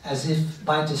manuscripts as if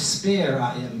by despair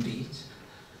I am beat.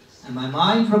 And my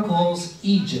mind recalls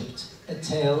Egypt, a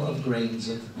tale of grains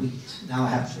of wheat. Now I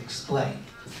have to explain.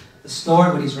 The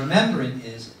story, what he's remembering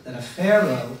is that a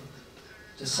pharaoh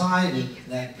decided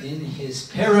that in his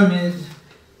pyramid,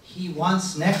 he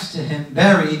wants next to him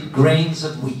buried grains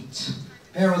of wheat.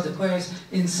 Pharaoh declares,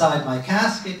 inside my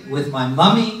casket with my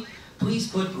mummy, please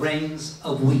put grains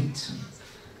of wheat.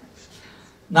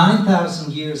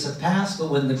 9,000 years have passed, but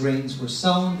when the grains were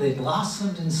sown, they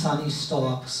blossomed in sunny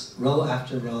stalks, row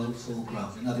after row, full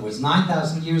grown. In other words,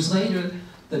 9,000 years later,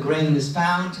 the grain is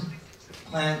found,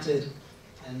 planted,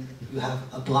 and you have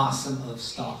a blossom of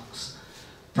stalks.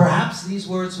 Perhaps these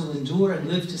words will endure and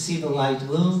live to see the light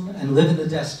bloom, and live in the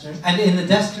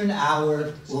destined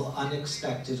hour will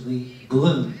unexpectedly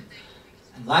bloom.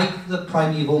 And like the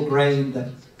primeval grain that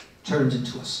turned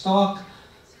into a stalk,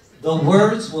 the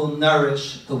words will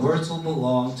nourish, the words will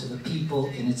belong to the people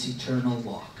in its eternal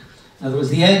walk. In other words,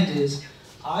 the end is,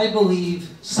 I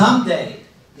believe someday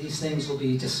these things will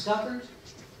be discovered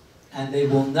and they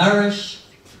will nourish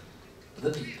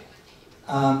the people.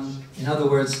 In other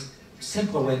words,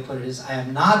 simpler way to put it is, I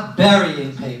am not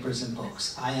burying papers and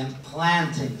books, I am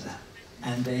planting them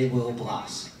and they will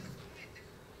blossom.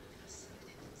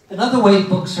 Another way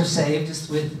books are saved is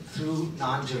through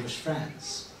non-Jewish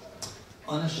friends.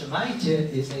 Ona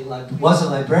Shemaitya was a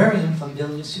librarian from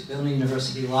Vilnius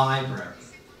University Library,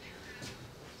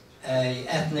 an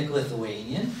ethnic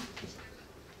Lithuanian,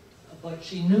 but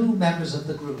she knew members of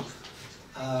the group,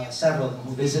 several of them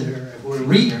who visited her, who were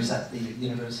readers at the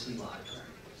university library.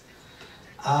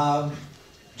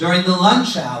 During the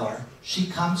lunch hour, she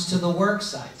comes to the work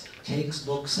site, takes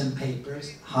books and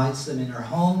papers, hides them in her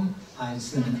home,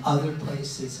 hides them in other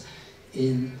places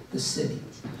in the city.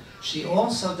 She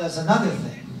also does another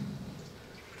thing.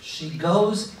 She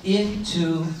goes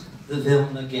into the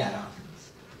Vilnius Ghetto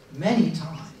many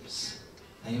times.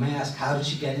 Now you may ask, how did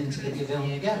she get into the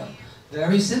Vilnius Ghetto?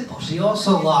 Very simple. She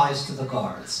also lies to the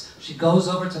guards. She goes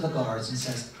over to the guards and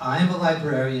says, I am a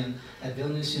librarian at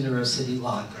Vilnius University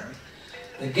Library.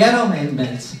 The ghetto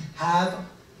inmates have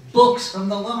books from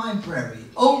the library,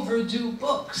 overdue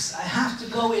books. I have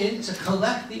to go in to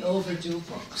collect the overdue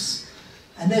books.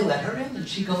 And they let her in, and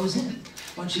she goes in.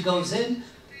 When she goes in,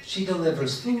 she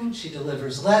delivers food, she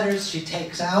delivers letters, she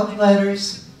takes out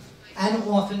letters, and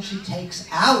often she takes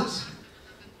out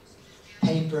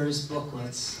papers,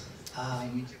 booklets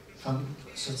from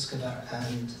Sutzkever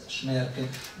and Schmerke.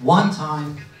 One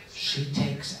time, she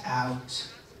takes out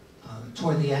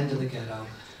toward the end of the ghetto,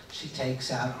 she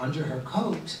takes out under her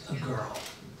coat a girl,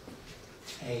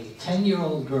 a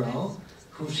 10-year-old girl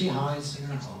who she hides in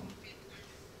her home.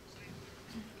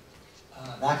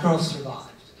 That girl survived.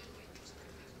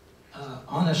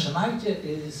 Anna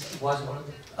Shemaitya was one of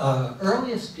the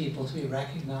earliest people to be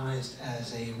recognized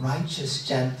as a righteous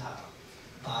Gentile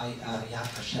by Yad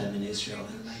Vashem in Israel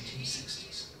in the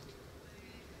 1960s.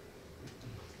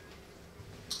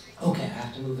 Okay, I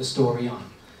have to move the story on.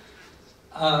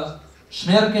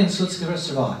 Shmerke and Sutzkever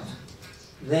survive.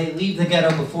 They leave the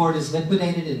ghetto before it is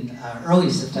liquidated in early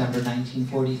September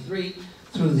 1943.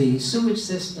 Through the sewage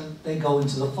system, they go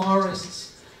into the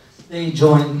forests. They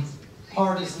join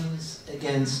partisans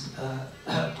against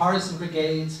partisan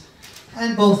brigades,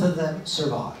 and both of them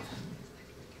survive.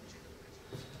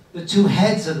 The two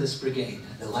heads of this brigade,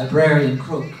 the librarian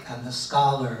Kruk and the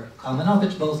scholar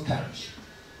Kalmanovich, both perish.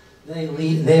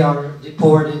 They are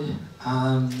deported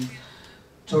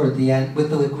toward the end. With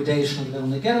the liquidation of the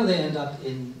Vilnius Ghetto, they end up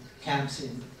in camps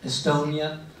in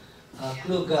Estonia,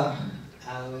 Kluga,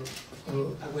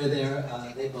 where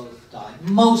they both died.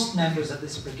 Most members of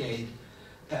this brigade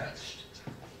perished.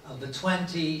 Of the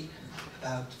 20,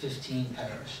 about 15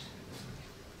 perished.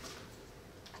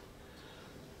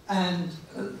 And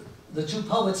the two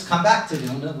poets come back to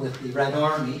Vilna with the Red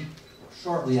Army,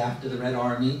 shortly after the Red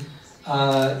Army,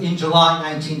 in July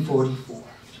 1944.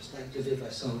 Just like Lviv, I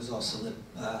saw was also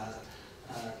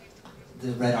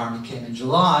the Red Army came in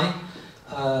July.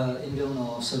 In Vilna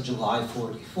also July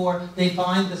 44. They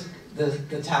find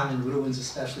the town in ruins,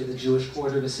 especially the Jewish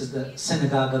quarter. This is the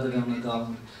synagogue of the Vilna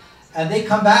Gaon. And they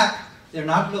come back. They're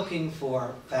not looking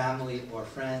for family or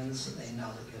friends. They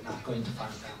know that they're not going to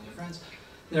find family or friends.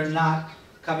 They're not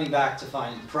coming back to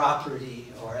find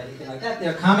property or anything like that.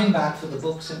 They're coming back for the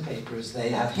books and papers they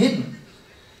have hidden.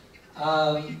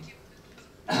 The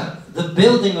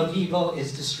building of Yivo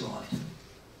is destroyed.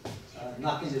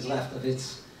 Nothing is left of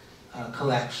its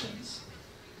collections.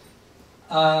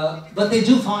 But they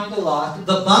do find a lot.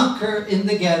 The bunker in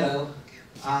the ghetto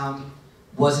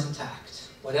was intact.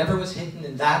 Whatever was hidden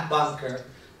in that bunker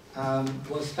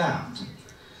was found.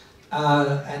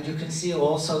 And you can see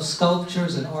also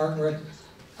sculptures and artwork.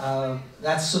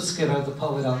 That's Sutzkever, the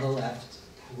poet on the left,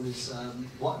 who is,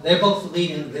 they're both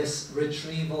leading this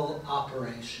retrieval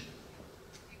operation.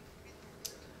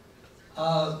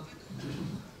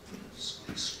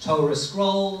 Torah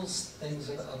scrolls, things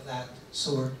of that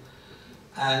sort.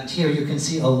 And here you can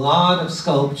see a lot of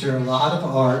sculpture, a lot of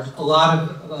art, a lot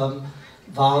of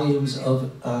volumes of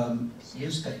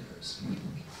newspapers.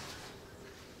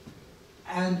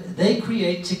 And they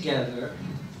create together,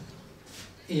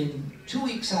 in 2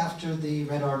 weeks after the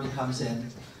Red Army comes in,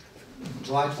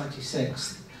 July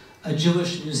 26th, a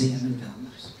Jewish museum in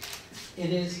Vilnius.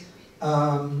 It is,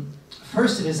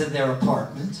 first it is in their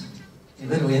apartment,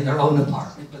 literally in their own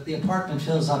apartment, but the apartment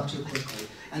fills up too quickly,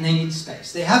 and they need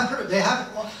space. They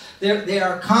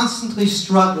are constantly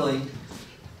struggling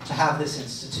to have this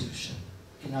institution.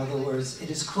 In other words, it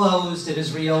is closed, it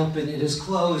is reopened, it is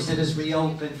closed, it is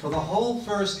reopened. For the whole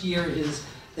first year,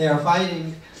 they are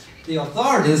fighting the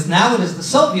authorities, now it is the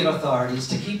Soviet authorities,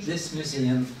 to keep this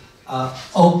museum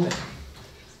open.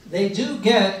 They do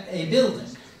get a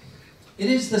building. It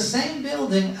is the same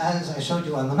building, as I showed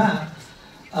you on the map,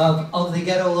 of the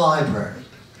ghetto library,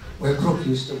 where Kruk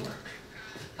used to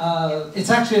work.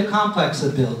 It's actually a complex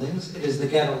of buildings. It is the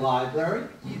ghetto library.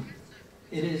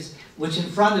 It is, which in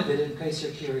front of it, in case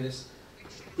you're curious,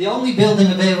 the only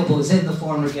building available is in the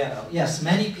former ghetto. Yes,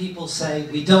 many people say,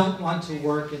 we don't want to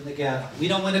work in the ghetto. We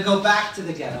don't want to go back to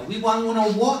the ghetto. We want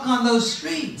to walk on those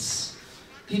streets.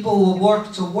 People will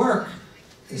work to work.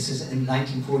 This is in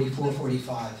 1944,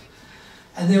 45.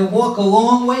 And they'll walk a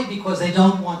long way because they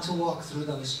don't want to walk through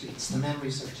those streets. The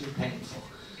memories are too painful.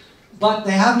 But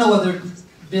they have no other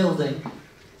building.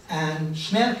 And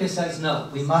Shmerke says, no,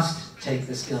 we must take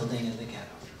this building in the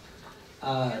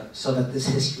ghetto so that this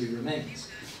history remains.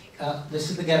 This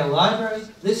is the ghetto library.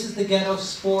 This is the ghetto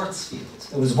sports field.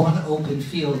 There was one open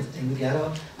field in the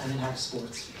ghetto, and it had a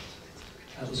sports field.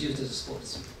 It was used as a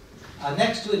sports field.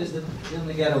 Next to it is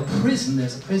the ghetto prison.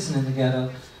 There's a prison in the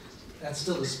ghetto. That's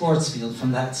still the sports field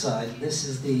from that side. This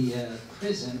is the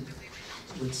prison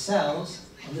with cells,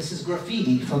 and this is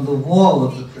graffiti from the wall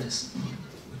of the prison,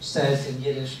 which says in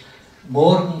Yiddish,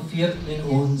 Morgen führt man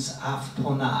uns auf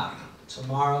Ponar.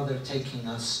 Tomorrow they're taking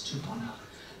us to Ponar.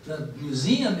 The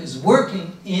museum is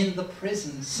working in the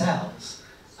prison cells,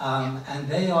 and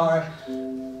they are,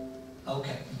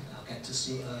 okay, I'll get to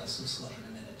Suslov in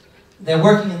a minute. They're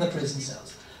working in the prison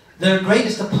cells. Their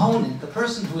greatest opponent, the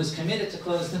person who is committed to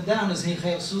close them down, is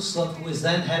Mikhail Suslov, who is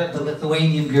then head of the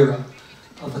Lithuanian Bureau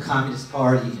of the Communist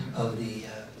Party of the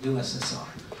USSR.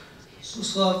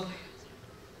 Suslov,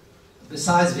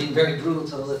 besides being very brutal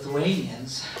to the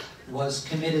Lithuanians, was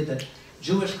committed that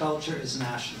Jewish culture is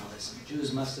nationalism.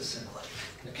 Jews must assimilate.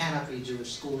 There cannot be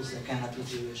Jewish schools, there cannot be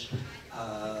Jewish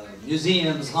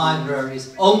museums,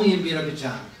 libraries, only in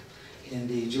Birobidzhan, in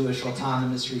the Jewish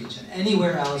autonomous region.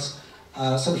 Anywhere else,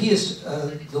 so he is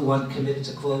the one committed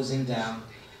to closing down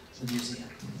the museum.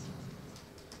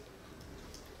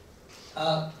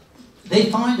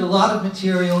 They find a lot of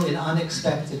material in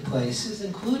unexpected places,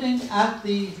 including at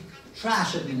the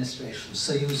trash administration,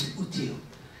 Soyuz Util.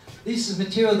 This is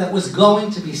material that was going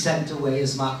to be sent away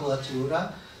as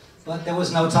makulatura, but there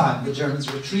was no time. The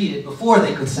Germans retreated before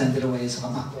they could send it away as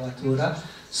makulatura,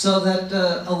 so that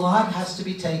a lot has to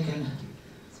be taken,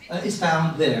 is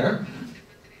found there.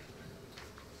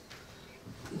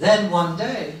 Then one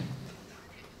day,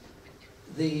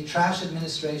 the trash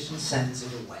administration sends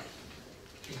it away.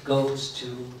 It goes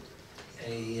to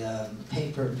a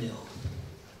paper mill.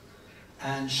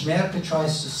 And Shmerke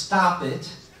tries to stop it,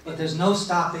 but there's no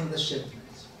stopping the shipment.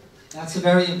 That's a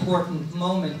very important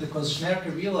moment because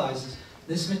Shmerke realizes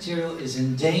this material is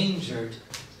endangered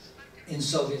in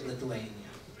Soviet Lithuania.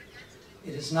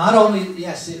 It is not only,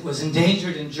 yes, it was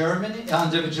endangered in Germany,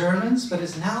 under the Germans, but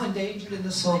it's now endangered in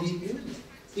the Soviet Union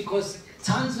because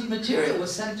tons of material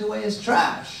was sent away as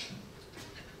trash.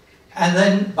 And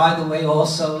then, by the way,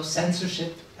 also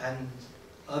censorship and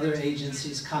other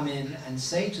agencies come in and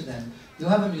say to them, you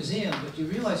have a museum, but you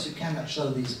realize you cannot show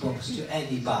these books to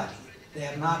anybody. They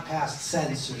have not passed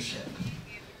censorship.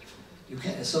 You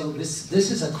can, so this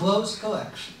is a closed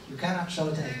collection. You cannot show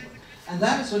it to anyone. And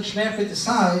that is when Shmerke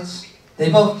decides, they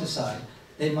both decide,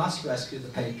 they must rescue the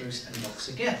papers and books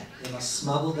again. They must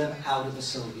smuggle them out of the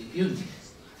Soviet Union.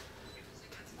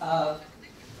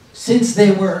 Since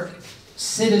they were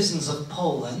citizens of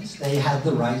Poland, they had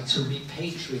the right to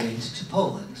repatriate to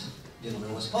Poland.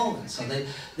 Vilna was Poland, so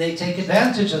they take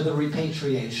advantage of the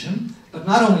repatriation, but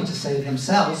not only to save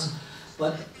themselves,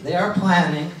 but they are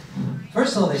planning,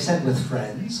 first of all, they send with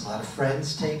friends. A lot of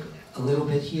friends take a little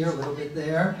bit here, a little bit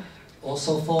there,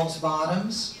 also false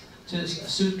bottoms to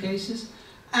suitcases,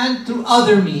 and through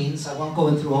other means, I won't go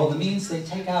in through all the means, they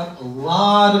take out a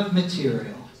lot of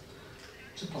material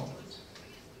to Poland.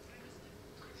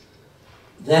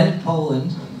 Then in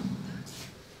Poland,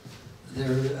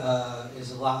 there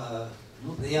is a lot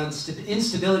the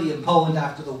instability in Poland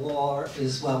after the war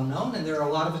is well known, and there are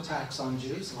a lot of attacks on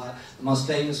Jews. The most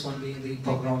famous one being the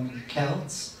pogrom in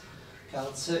Kielce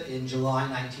in July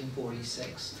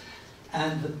 1946.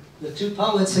 And the two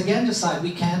poets again decide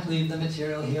we can't leave the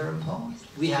material here in Poland.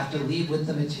 We have to leave with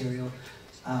the material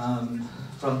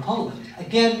from Poland.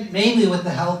 Again, mainly with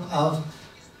the help of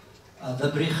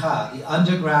the Bricha, the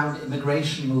underground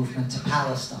immigration movement to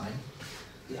Palestine,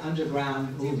 the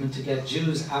underground movement to get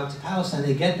Jews out to Palestine.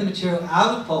 They get the material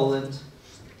out of Poland,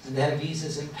 and they have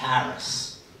visas in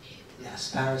Paris.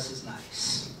 Yes, Paris is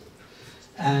nice.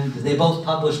 And they both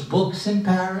publish books in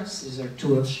Paris. These are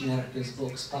two of Shmerke's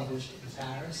books published in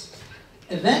Paris.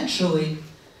 Eventually,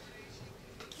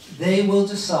 they will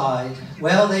decide,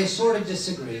 well, they sort of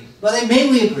disagree, but they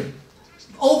mainly agree.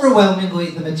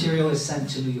 Overwhelmingly, the material is sent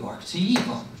to New York, to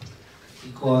Yivo,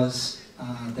 because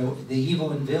the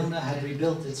Yivo in Vilna had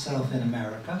rebuilt itself in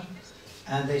America,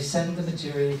 and they send the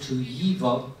material to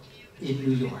Yivo in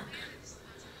New York.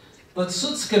 But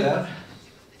Sutzkever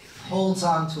holds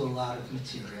on to a lot of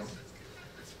material.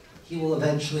 He will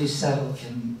eventually settle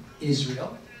in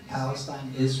Israel,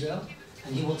 Palestine, Israel,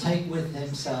 and he will take with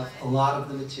himself a lot of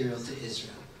the material to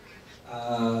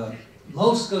Israel.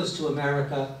 Most goes to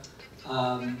America.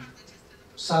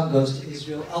 Some goes to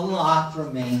Israel. A lot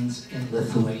remains in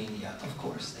Lithuania, of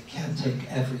course. They can't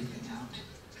take everything out.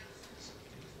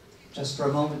 Just for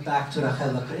a moment, back to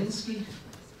Rachela Krinsky.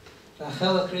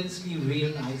 Rachela Krinsky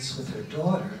reunites with her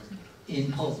daughter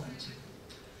in Poland.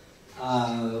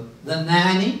 The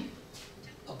nanny,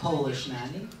 a Polish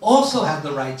nanny, also had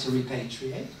the right to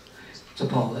repatriate to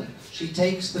Poland. She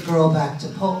takes the girl back to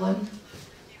Poland,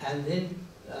 and in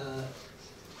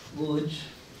Łódź,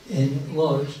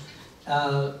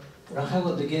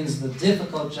 Rachela begins the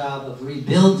difficult job of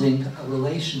rebuilding a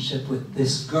relationship with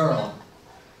this girl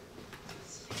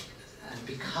and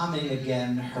becoming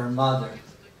again her mother.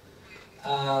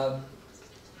 Rachela,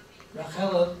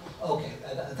 okay,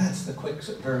 that's the quick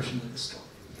version of the story.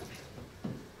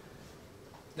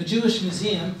 The Jewish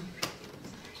Museum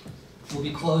will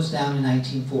be closed down in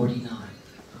 1949.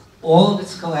 All of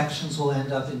its collections will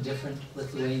end up in different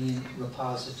Lithuanian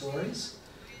repositories.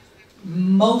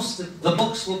 Most of the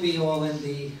books will be all in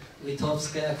the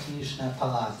Litovska Knižna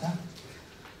Palata.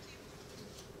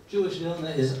 Jewish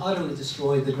Vilna is utterly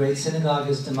destroyed. The great synagogue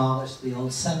is demolished. The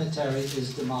old cemetery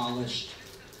is demolished.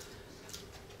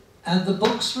 And the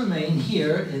books remain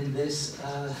here in this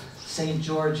St.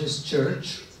 George's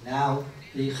Church, now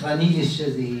the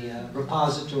Chraniliще, the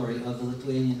repository of the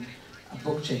Lithuanian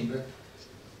book chamber.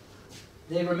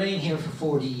 They remain here for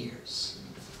 40 years,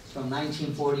 from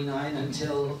 1949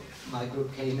 until my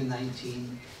group came in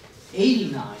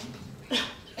 1989.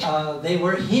 They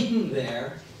were hidden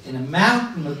there in a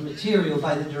mountain of material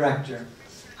by the director,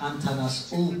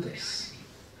 Antanas Ulpis.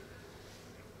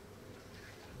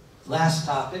 Last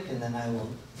topic, and then I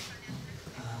will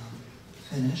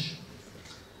finish.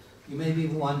 You may be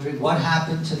wondering what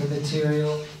happened to the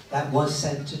material that was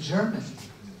sent to Germany.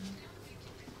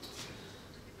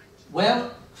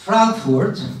 Well,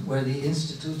 Frankfurt, where the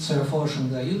Institut zur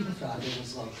Erforschung der Judenfrage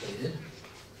was located,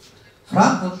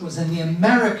 Frankfurt was in the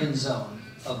American zone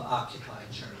of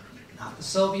occupied Germany. Not the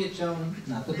Soviet zone,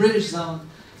 not the British zone,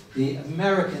 the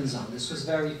American zone. This was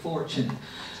very fortunate.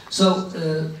 So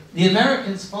the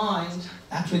Americans found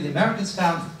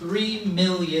 3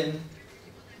 million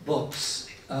books,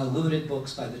 looted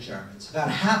books by the Germans.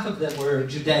 About half of them were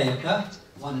Judaica,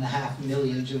 1.5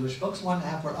 million Jewish books,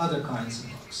 1.5 were other kinds of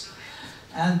books.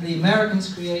 And the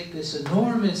Americans create this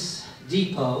enormous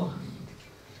depot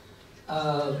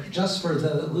just for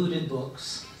the looted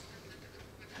books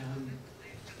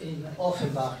in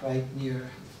Offenbach, right near,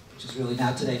 which is really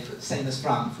now today same as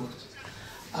Frankfurt.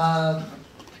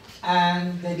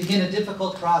 And they begin a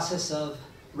difficult process of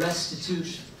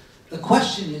restitution. The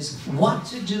question is what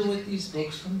to do with these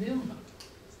books from Vilna.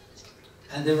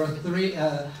 And there are three,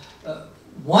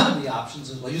 one of the options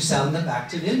is, well, you send them back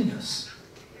to Vilnius.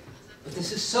 But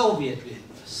this is Soviet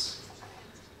Vilnius.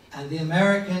 And the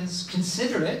Americans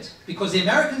consider it, because the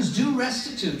Americans do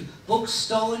restitute. Books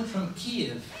stolen from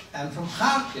Kiev and from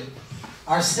Kharkiv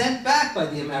are sent back by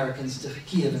the Americans to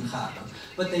Kiev and Kharkiv.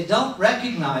 But they don't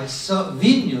recognize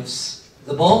Vilnius,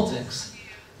 the Baltics,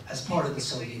 as part of the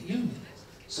Soviet Union.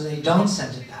 So they don't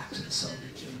send it back to the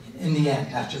Soviet Union in the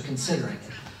end, after considering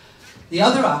it. The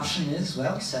other option is,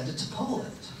 well, send it to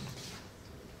Poland.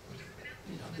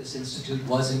 You know, this institute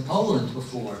was in Poland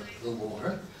before the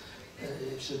war.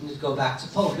 Shouldn't it go back to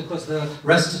Poland? Because the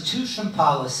restitution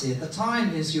policy at the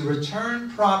time is you return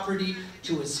property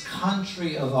to its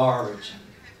country of origin.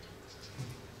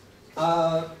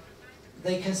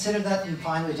 They consider that and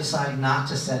finally decide not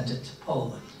to send it to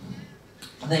Poland.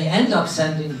 They end up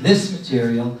sending this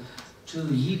material to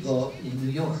Yivo in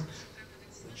New York,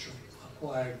 which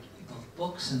acquired both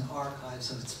books and archives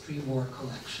of its pre-war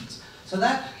collections. So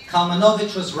that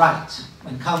Kalmanovich was right.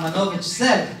 When Kalmanovich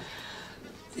said,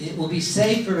 it will be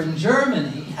safer in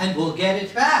Germany and we'll get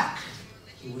it back,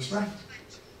 he was right.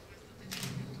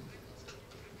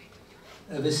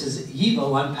 This is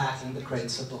Yivo unpacking the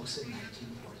crates of books in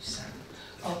 1947.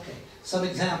 Okay, some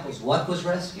examples. What was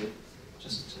rescued?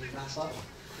 Just to wrap up.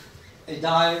 A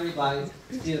diary by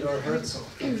Theodor Herzl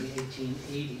from the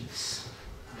 1880s,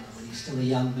 when he's still a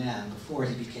young man, before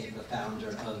he became the founder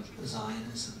of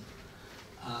Zionism.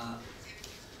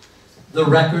 The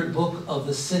record book of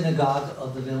the Synagogue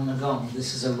of the Vilna Gaon.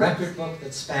 This is a record book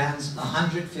that spans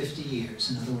 150 years.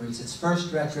 In other words, its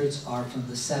first records are from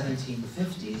the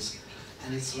 1750s,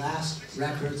 and its last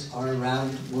records are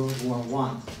around World War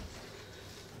I.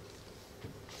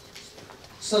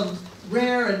 Some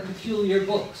rare and peculiar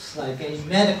books, like a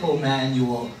medical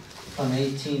manual from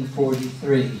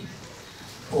 1843,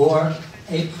 or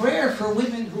a prayer for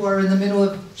women who are in the middle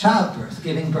of childbirth,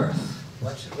 giving birth.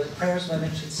 What prayers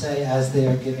women should say as they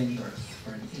are giving birth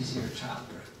for an easier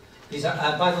childbirth. These are,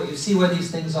 by the way, you see where these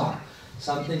things are.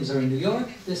 Some things are in New York.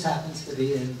 This happens to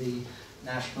be in the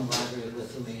National Library of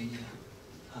Lithuania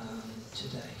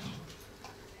today.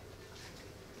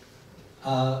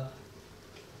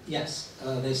 Yes,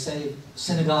 they say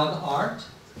synagogue art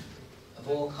of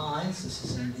all kinds. This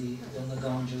is in the Vilna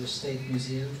Gaon Jewish State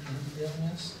Museum in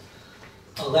Vilnius.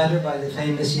 A letter by the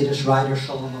famous Yiddish writer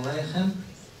Sholem Aleichem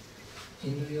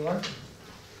in New York.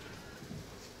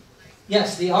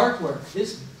 Yes, the artwork.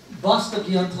 This bust of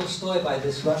Leon Tolstoy by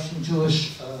this Russian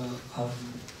Jewish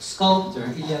sculptor,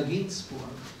 Ilya Ginsburg.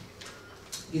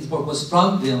 Ginsburg was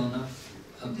from Vilna,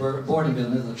 born in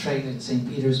Vilna, trained in St.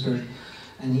 Petersburg,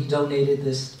 and he donated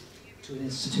this to an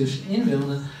institution in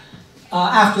Vilna.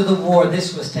 After the war,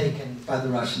 this was taken by the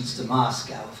Russians to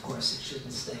Moscow. Of course, it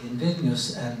shouldn't stay in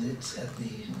Vilnius, and it's at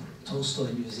the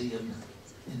Tolstoy Museum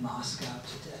in Moscow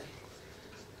today.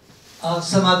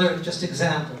 Some other just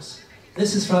examples.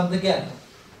 This is from the ghetto.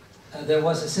 There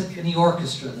was a symphony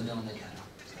orchestra in the Vilna Ghetto.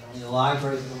 Not only a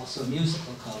library, but also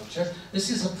musical culture. This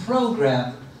is a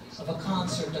program of a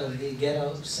concert of the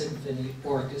Ghetto Symphony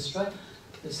Orchestra.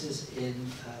 This is in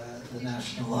the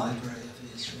National Library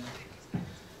of Israel.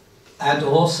 And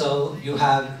also, you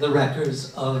have the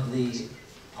records of the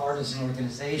partisan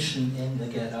organization in the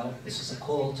ghetto. This is a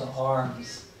call to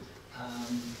arms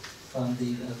from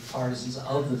the partisans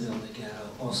of the Vilnius Ghetto,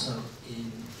 also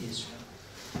in Israel.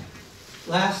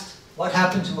 Last, what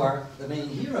happened to the main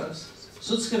heroes?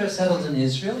 Smugglers settled in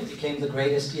Israel. He became the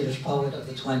greatest Yiddish poet of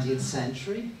the 20th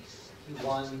century. He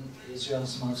won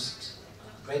Israel's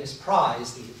greatest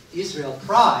prize, the Israel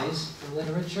Prize for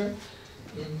Literature,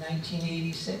 in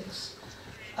 1986,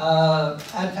 and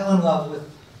fell in love with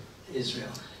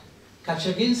Israel.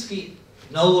 Kaczynski,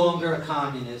 no longer a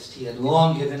communist, he had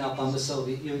long given up on the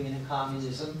Soviet Union and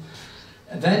communism,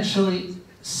 eventually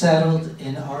settled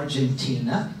in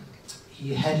Argentina.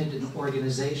 He headed an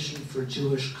organization for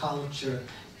Jewish culture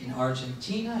in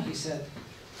Argentina. He said,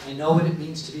 I know what it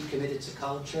means to be committed to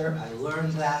culture. I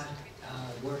learned that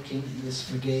working in this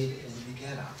brigade in the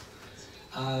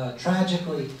ghetto.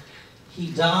 Tragically, he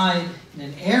died in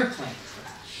an airplane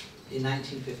crash in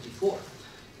 1954.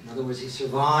 In other words, he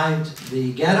survived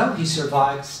the ghetto, he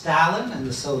survived Stalin and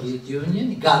the Soviet Union,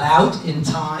 he got out in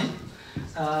time,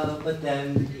 but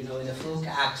then, in a fluke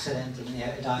accident,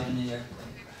 and died in an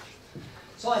airplane crash.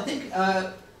 So I think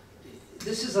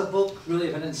this is a book really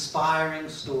of an inspiring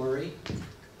story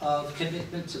of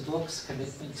commitment to books,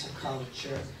 commitment to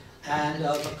culture, and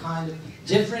of a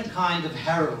different kind of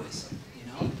heroism,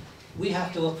 We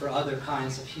have to look for other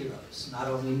kinds of heroes, not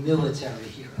only military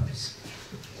heroes.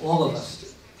 All of us do.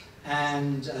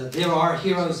 And there are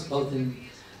heroes both in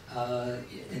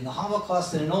the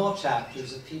Holocaust and in all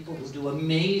chapters of people who do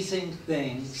amazing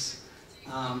things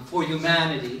for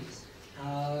humanity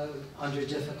under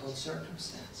difficult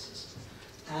circumstances.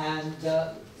 And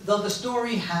though the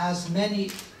story has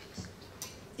many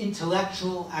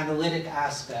intellectual, analytic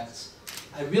aspects,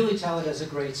 I really tell it as a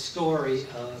great story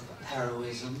of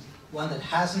heroism, one that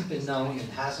hasn't been known and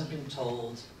hasn't been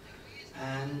told,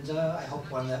 and I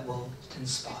hope one that will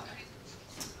inspire.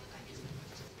 Thank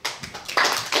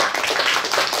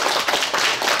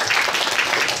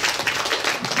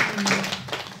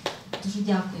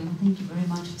you. Thank you very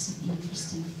much. It's an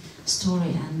interesting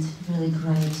story and really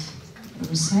great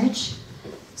research.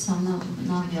 So now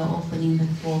we are opening the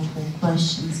floor for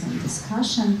questions and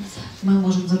discussion. Ми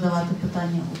можемо задавати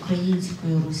питання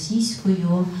українською,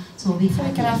 російською. So we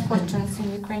can ask questions in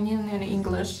Ukrainian, in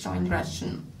English, or in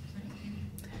Russian.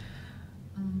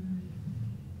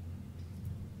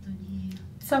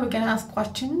 So we can ask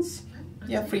questions.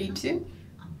 You're free to.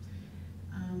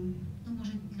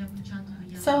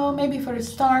 So maybe for a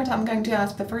start, I'm going to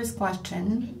ask the first question.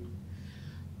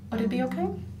 Would it be okay?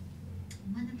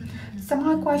 So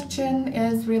my question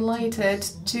is related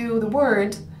to the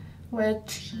word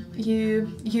which you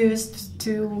used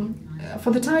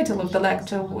for the title of the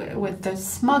lecture with the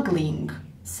smuggling,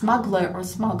 smuggler or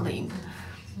smuggling.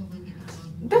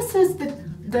 This is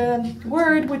the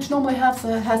word which normally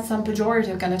has some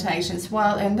pejorative connotations,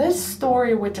 while in this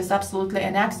story, which is absolutely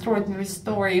an extraordinary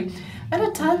story, it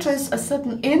attaches a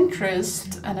certain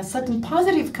interest and a certain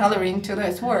positive coloring to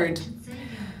this word.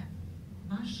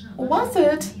 Was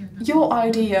it your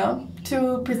idea to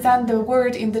present the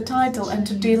word in the title and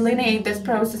to delineate this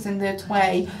process in that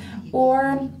way,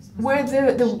 or were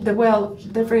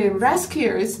the very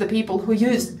rescuers, the people who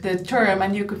used the term,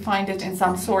 and you could find it in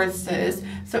some sources?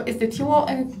 So is it your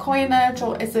coinage,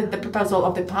 or is it the proposal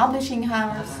of the publishing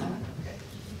house?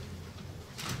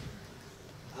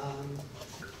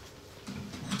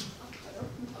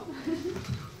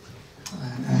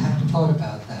 I haven't thought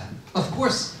about that. Of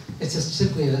course, it's just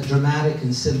simply a dramatic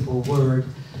and simple word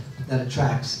that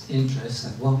attracts interest.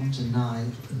 I won't deny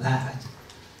that.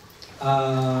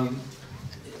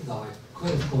 Though I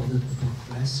could have called it the book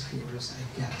Rescuers, I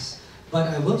guess. But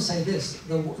I will say this,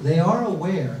 they are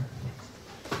aware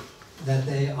that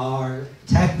they are,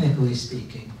 technically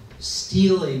speaking,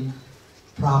 stealing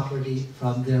property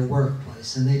from their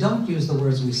workplace. And they don't use the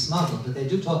words we smuggle, but they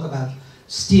do talk about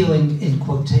stealing in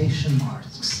quotation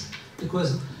marks.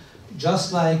 Because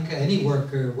just like any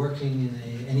worker working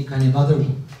in any kind of other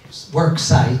work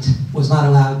site was not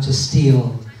allowed to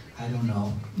steal, I don't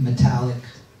know, metallic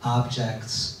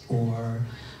objects, or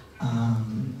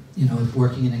if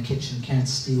working in a kitchen can't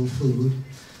steal food.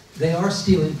 They are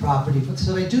stealing property, but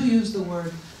so they do use the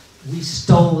word, we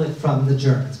stole it from the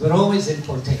Germans, but always in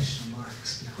quotation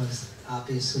marks, because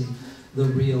obviously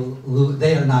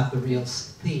they are not the real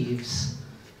thieves.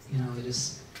 It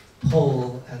is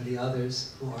Paul and the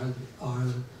others who are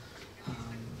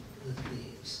the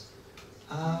thieves.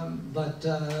 But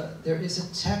there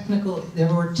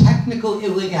were technical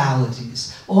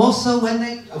illegalities. Also, when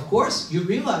they, of course, you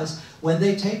realize, when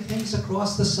they take things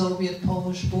across the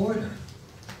Soviet-Polish border,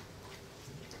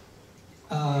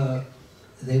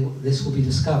 this will be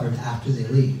discovered after they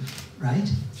leave, right?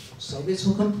 Soviets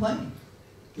will complain.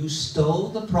 You stole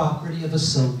the property of a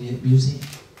Soviet museum.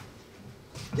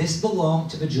 This belonged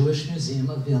to the Jewish Museum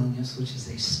of Vilnius, which is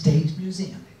a state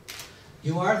museum.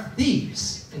 You are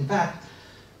thieves. In fact,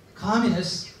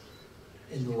 communists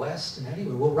in the West and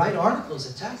anywhere will write articles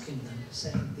attacking them,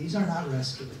 saying, these are not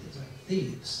rescuers, these are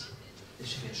thieves. They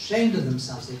should be ashamed of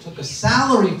themselves. They took a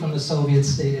salary from the Soviet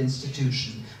state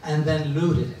institution and then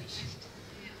looted it.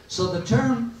 So the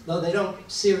term, though they don't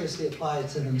seriously apply it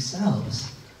to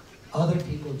themselves, other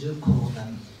people do call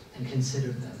them and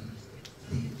consider them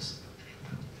thieves.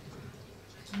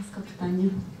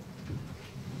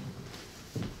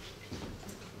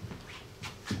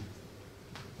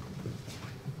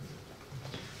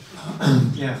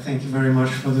 Yeah, thank you very much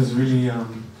for this really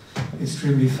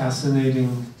extremely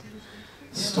fascinating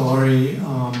story.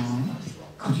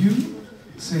 Could you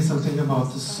say something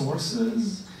about the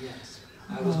sources? Yes,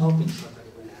 I was hoping somebody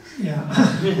would ask.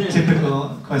 Yeah,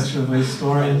 typical question of a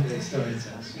historian.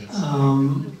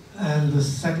 And the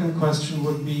second question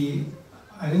would be,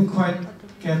 I didn't quite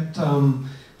get,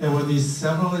 there were these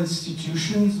several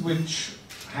institutions which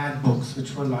had books,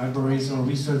 which were libraries or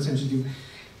research institutes.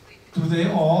 Do they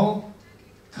all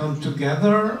come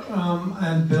together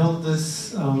and build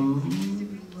this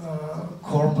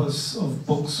corpus of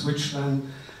books which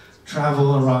then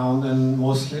travel around and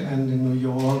mostly end in New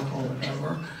York or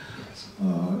whatever?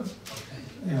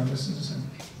 Yeah, this is the same.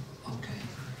 Okay.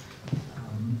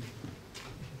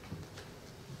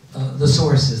 The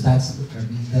sources, that's the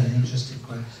interesting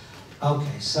question.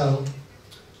 Okay, so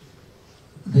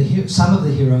some of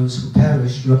the heroes who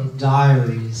perished wrote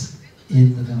diaries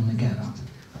in the Vilnius Ghetto.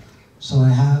 So I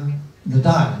have the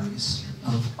diaries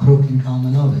of Kruk and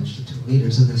Kalmanovich, the two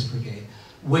leaders of this brigade,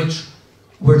 which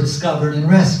were discovered and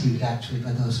rescued, actually,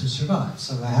 by those who survived.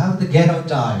 So I have the ghetto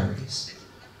diaries.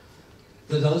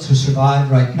 Those who survived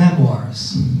write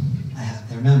memoirs. I have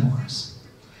their memoirs.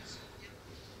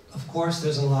 Of course,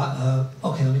 there's a lot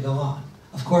okay, let me go on.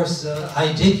 Of course,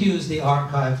 I did use the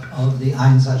archive of the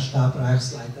Einsatzstab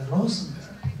Reichsleiter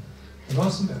Rosenberg, the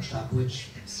Rosenberg-Stab, which,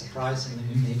 surprisingly,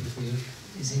 maybe for you,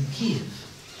 is in Kiev.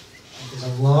 There's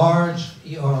a large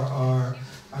ERR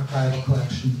archival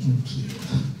collection in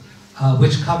Kiev,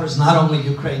 which covers not only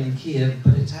Ukraine and Kiev,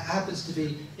 but it happens to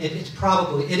be, it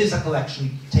is a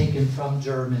collection taken from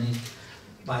Germany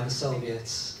by the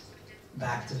Soviets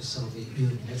back to the Soviet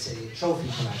Union. It's a trophy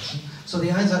collection. So the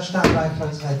Einsatzstab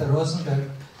Reichsleiter Rosenberg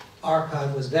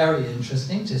archive was very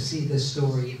interesting to see this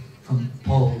story from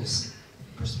Paul's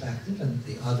perspective and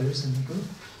the others in the group,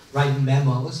 writing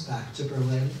memos back to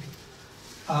Berlin.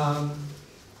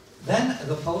 Then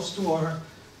the post-war,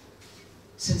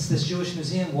 since this Jewish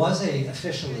museum was an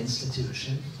official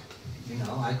institution, you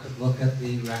know, I could look at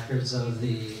the records of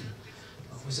the,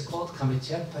 what was it called?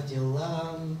 Комитет по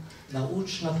делам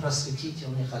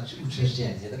научно-просветительных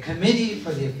учреждений, the Committee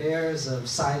for the Affairs of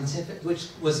Scientific, which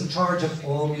was in charge of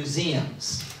all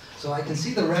museums. So I can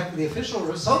see the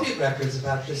official Soviet records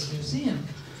about this museum.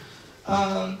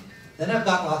 Then I've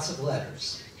got lots of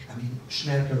letters. I mean,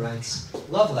 Schmerke writes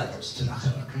love letters to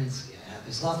Rachel Akrinsky. I have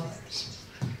his love letters.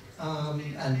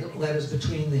 And letters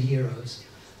between the heroes.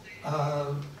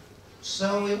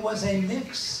 So it was a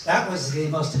mix. That was the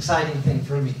most exciting thing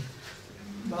for me.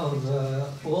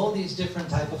 Of all these different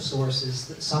type of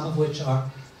sources, some of which are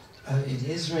in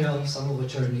Israel, some of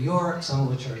which are in New York, some of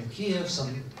which are in Kiev,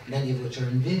 many of which are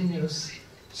in Vilnius.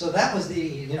 So that was the,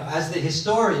 you know, as the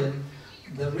historian,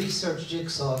 the research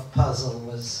jigsaw puzzle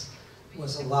was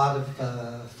a lot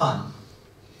of fun.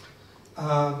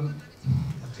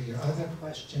 Okay, your other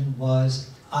question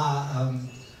was,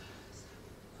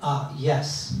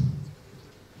 yes.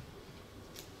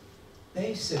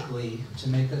 Basically, to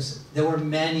make us, there were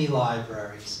many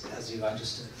libraries, as you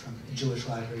understood, from Jewish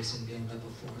libraries in Vilna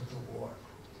before the war.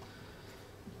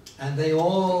 And they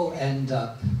all end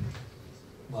up,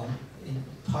 well, in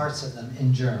parts of them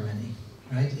in Germany,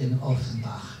 right, in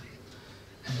Offenbach.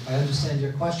 And if I understand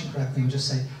your question correctly, I'll just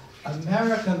say,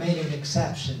 America made an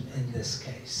exception in this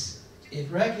case. It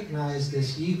recognized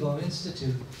this YIVO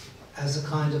Institute as a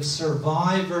kind of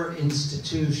survivor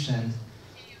institution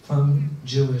from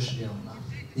Jewish Vilna.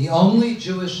 The only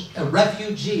Jewish,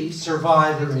 refugee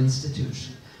survivor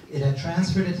institution. It had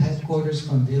transferred its headquarters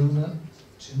from Vilna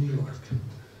to New York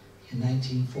in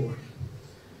 1940.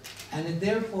 And it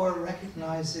therefore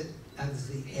recognized it as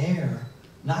the heir,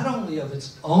 not only of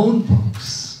its own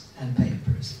books and papers,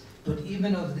 but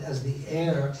even as the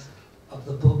heir of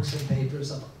the books and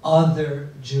papers of other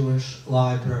Jewish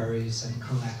libraries and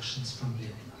collections from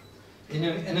Vilna.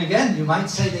 And again, you might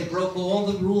say they broke all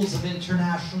the rules of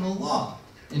international law.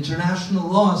 International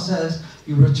law says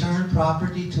you return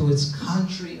property to its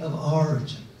country of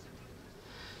origin.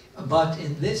 But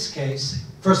in this case,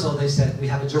 first of all, they said we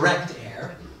have a direct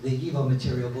heir. The Yivo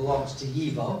material belongs to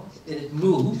Yivo. It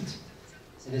moved.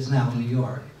 It is now in New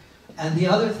York. And the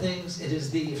other things, it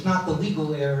is the, if not the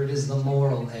legal heir, it is the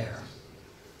moral heir.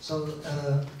 So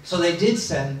they did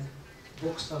send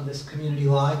books from this community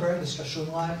library, the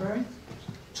Strashun Library.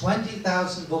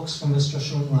 20,000 books from the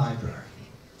Strashun Library.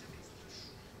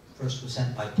 First were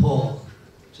sent by Paul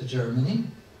to Germany,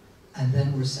 and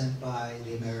then were sent by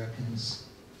the Americans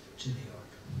to New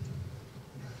York.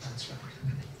 That's right.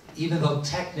 Even though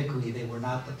technically they were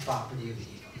not the property of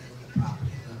Yivo, they were the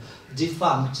property of the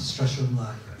defunct Strashun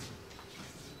Library.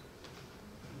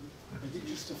 Maybe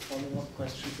just a follow-up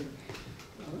question.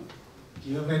 Do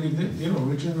you have any the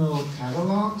original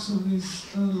catalogs of these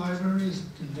libraries?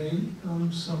 Did they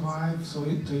survive? So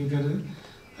do you get an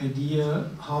idea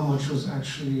how much was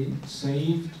actually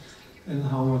saved and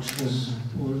how much was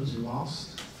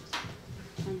lost?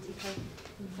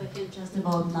 If I can just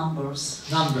about numbers.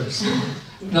 Numbers.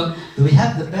 No, we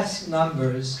have the best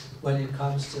numbers when it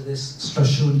comes to this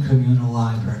Strashun communal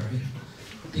library,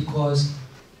 because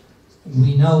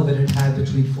we know that it had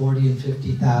between 40 and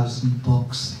 50,000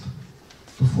 books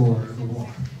before the war.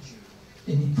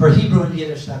 For Hebrew and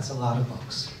Yiddish, that's a lot of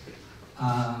books.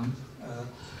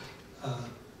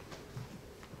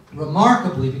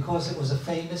 Remarkably, because it was a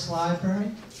famous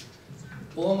library,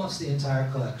 almost the entire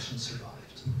collection survived.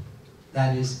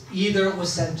 That is, either it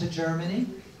was sent to Germany,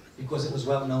 because it was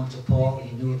well known to Paul,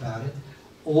 he knew about it,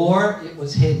 or it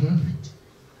was hidden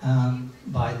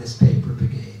by this paper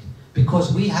brigade.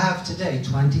 Because we have today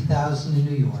 20,000 in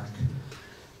New York,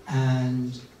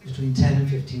 and between 10 and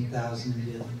 15,000 in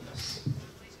Vilnius.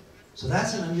 So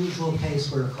that's an unusual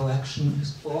case where a collection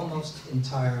is almost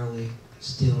entirely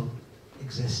still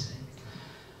existing.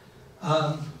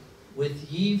 With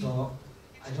Yivo,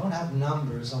 I don't have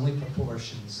numbers, only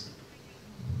proportions.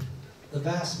 The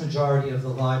vast majority of the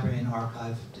library and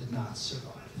archive did not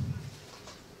survive.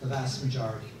 The vast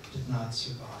majority did not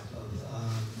survive.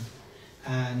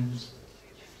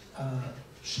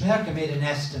 Schmerke made an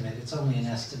estimate. It's only an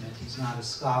estimate. He's not a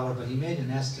scholar, but he made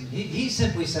an estimate. He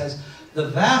simply says the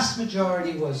vast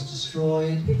majority was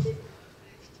destroyed.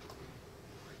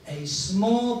 A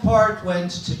small part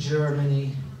went to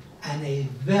Germany, and a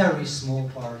very small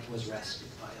part was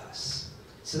rescued by us.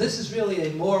 So this is really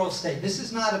a moral state. This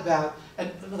is not about,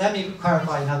 and let me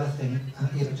clarify another thing,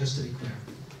 just to be clear.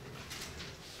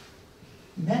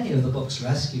 Many of the books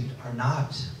rescued are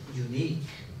not unique.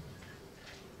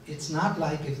 It's not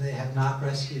like if they had not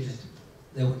rescued it,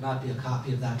 there would not be a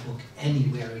copy of that book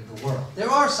anywhere in the world. There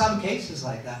are some cases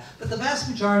like that, but the vast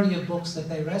majority of books that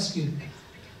they rescued,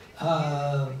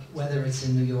 whether it's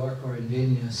in New York or in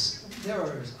Vilnius, there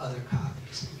are other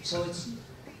copies. So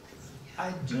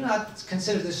I do not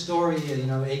consider this story,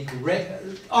 a great,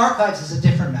 archives is a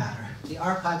different matter. The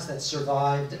archives that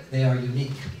survived, they are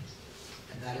unique.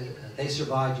 And that is, they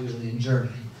survived usually in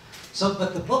Germany. So,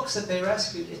 but the books that they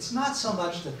rescued, it's not so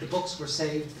much that the books were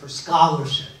saved for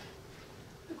scholarship,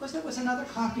 because there was another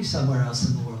copy somewhere else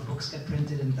in the world. Books get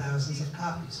printed in thousands of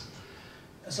copies.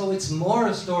 So it's more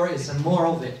a story, it's a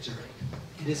moral victory.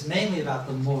 It is mainly about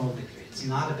the moral victory. It's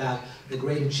not about the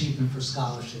great achievement for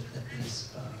scholarship that these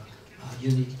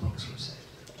unique books were saved.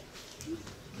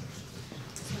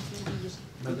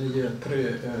 I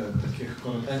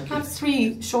have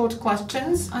three short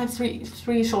questions. I have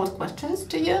three short questions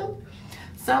to you.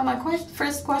 So my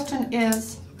first question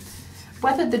is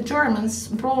whether the Germans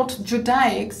brought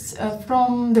Judaics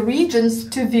from the regions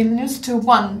to Vilnius, to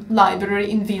one library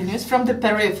in Vilnius, from the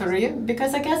periphery,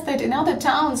 because I guess that in other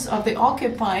towns of the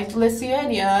occupied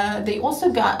Lithuania, they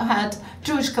also had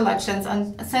Jewish collections,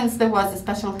 and since there was a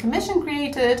special commission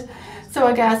created, so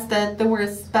I guess that there were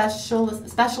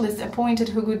specialists appointed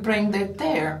who would bring it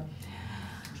there.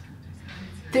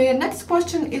 The next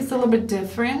question is a little bit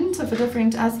different, of a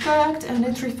different aspect, and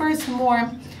it refers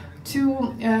more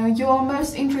to your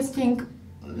most interesting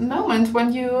moment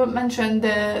when you mentioned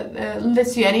the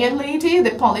Lithuanian lady,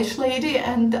 the Polish lady,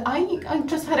 and I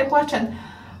just had a question.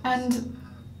 And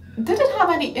did it have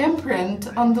any imprint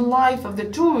on the life of the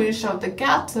Jewish of the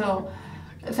ghetto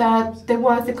that there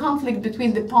was a conflict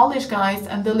between the Polish guys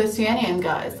and the Lithuanian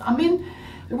guys? I mean,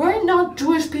 were not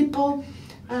Jewish people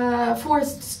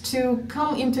forced to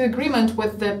come into agreement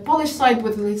with the Polish side,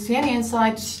 with the Lithuanian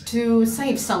side, to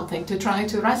save something, to try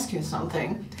to rescue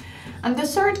something? And the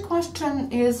third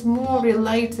question is more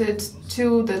related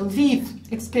to the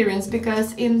Lviv experience,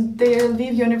 because in the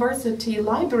Lviv University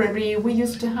library we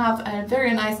used to have a very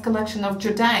nice collection of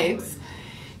Judaics.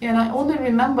 And I only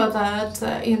remember that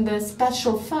in the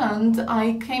special fund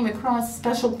I came across a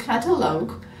special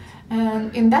catalog,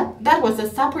 and in that was a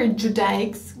separate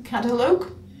Judaics catalog.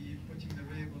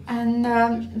 And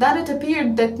then it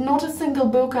appeared that not a single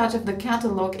book out of the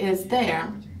catalog is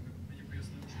there.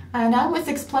 And I was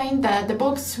explained that the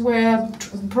books were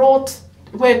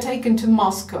taken to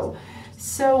Moscow.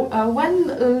 So when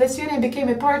Lithuania became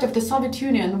a part of the Soviet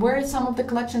Union, were some of the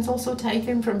collections also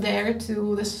taken from there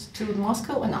to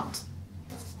Moscow or not?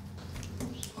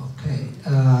 Okay,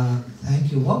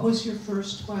 thank you. What was your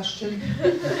first question?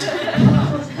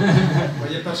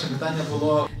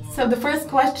 So the first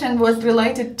question was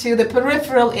related to the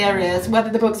peripheral areas, whether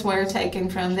the books were taken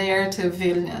from there to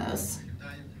Vilnius,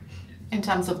 in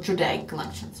terms of Judaic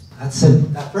collections. That's it.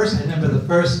 At first, I remember the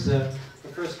first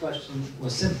question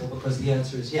was simple because the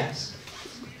answer is yes.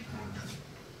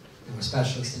 There were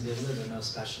specialists in Vilnius, there were no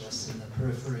specialists in the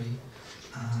periphery.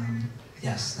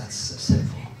 Yes, that's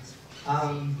simple.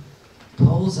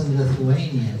 Poles and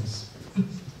Lithuanians.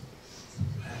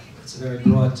 It's a very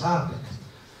broad topic,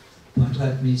 but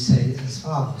let me say as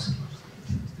follows.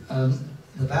 The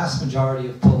vast majority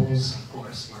of Poles, of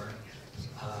course, were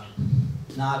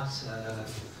not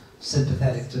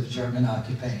sympathetic to the German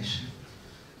occupation.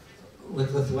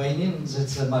 With Lithuanians,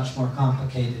 it's a much more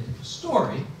complicated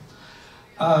story.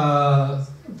 Ona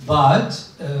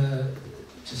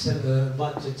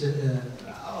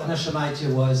Shemaitė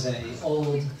was an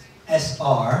old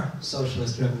SR,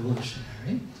 socialist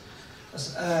revolutionary.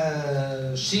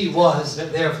 She was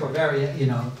therefore very,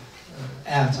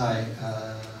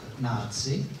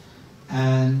 anti-Nazi,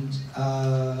 and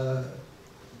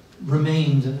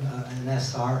remained an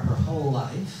SR her whole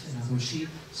life. She,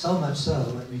 so much so,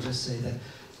 let me just say that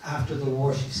after the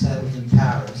war she settled in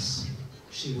Paris.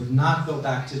 She would not go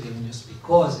back to Vilnius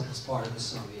because it was part of the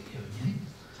Soviet Union.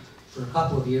 For a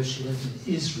couple of years she lived in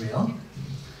Israel,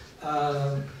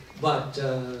 but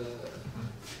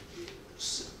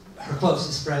her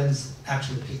closest friends,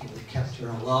 actually the people who kept her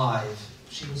alive,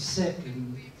 she was sick,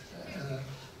 and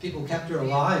people who kept her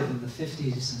alive in the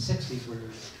 50s and 60s were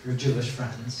her Jewish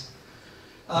friends.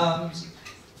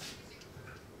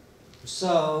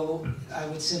 So I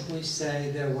would simply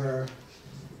say there were,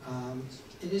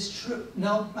 it is true,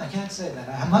 no, I can't say that.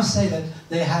 I must say that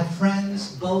they had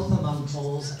friends both among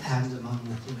Poles and among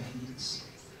Lithuanians.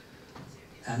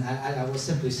 And I will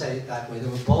simply say it that way. They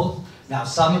were both, now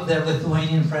some of their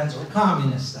Lithuanian friends were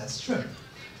communists, that's true.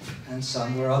 And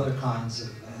some were other kinds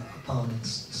of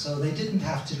opponents. So they didn't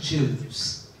have to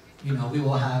choose. We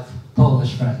will have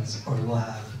Polish friends or we will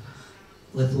have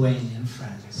Lithuanian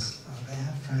friends. They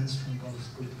have friends from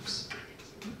both groups.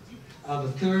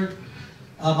 The third,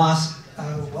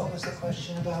 what was the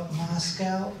question about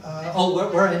Moscow?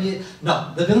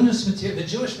 No, the Vilnius material, the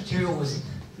Jewish material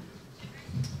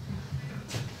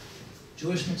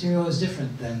was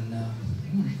different than.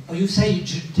 You say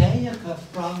Judaica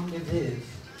from Lviv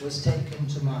was taken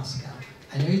to Moscow.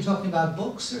 And are you talking about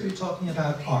books or are you talking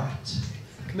about art?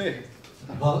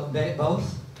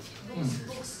 Both.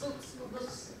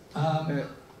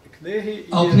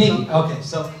 Okay,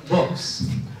 so books.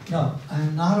 No,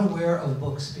 I'm not aware of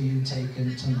books being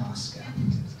taken to Moscow.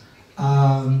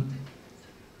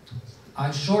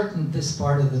 I shortened this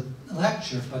part of the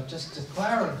lecture, but just to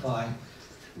clarify,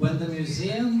 when the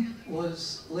museum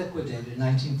was liquidated in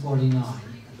 1949,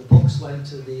 and the books went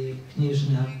to the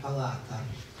Knižna Palata,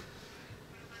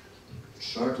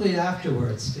 shortly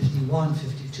afterwards, 51,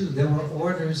 52, there were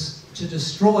orders to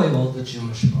destroy all the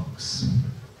Jewish books.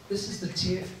 This is the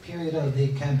period of the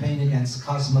campaign against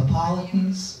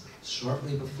cosmopolitans,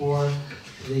 shortly before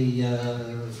the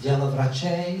Delo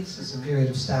Vrachei. This is a period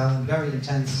of Stalin, very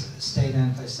intense state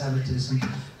anti-Semitism.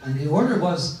 And the order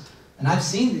was, and I've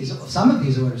seen some of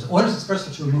these orders. Orders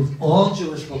first to remove all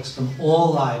Jewish books from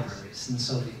all libraries in the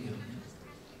Soviet Union,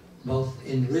 both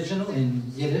in original, in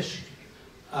Yiddish,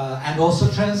 and also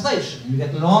translation. And you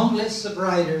get long lists of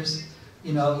writers,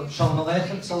 Shalom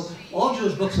Aleichem. So all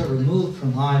Jewish books are removed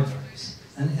from libraries.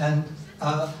 And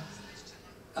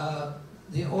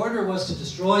the order was to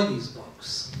destroy these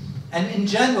books. And in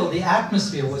general, the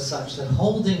atmosphere was such that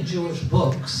holding Jewish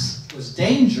books was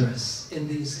dangerous in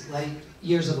these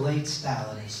years of late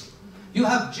Stalinism. You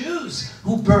have Jews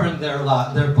who burn their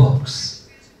books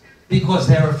because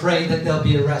they're afraid that they'll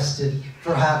be arrested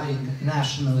for having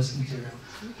nationalist material.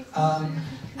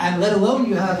 And let alone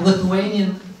you have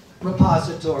Lithuanian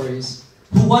repositories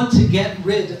who want to get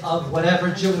rid of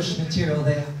whatever Jewish material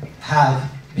they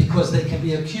have because they can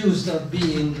be accused of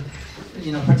being,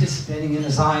 participating in a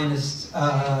Zionist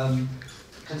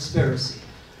conspiracy.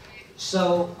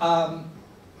 So,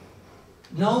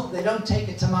 no, they don't take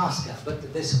it to Moscow,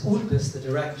 but this Ulpis, the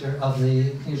director of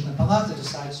the Knyzhna Palata,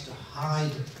 decides to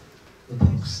hide the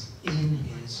books in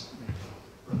his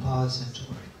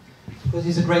repository. Because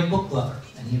he's a great book lover,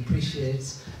 and he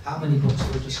appreciates how many books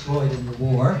were destroyed in the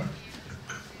war,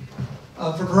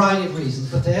 for a variety of reasons.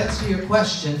 But to answer your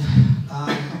question,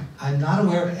 I'm not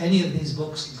aware of any of these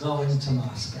books going to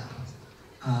Moscow.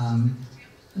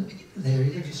 They're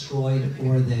either destroyed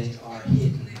or they are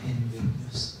hidden in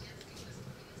Vilnius.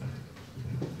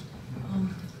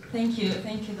 Thank you,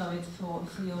 David, for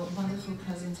your wonderful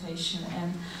presentation.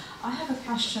 And I have a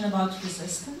question about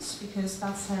resistance, because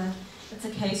that's a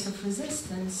case of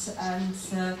resistance, and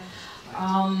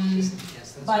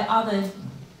by other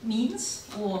means,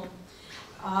 or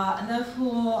and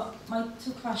therefore my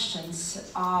two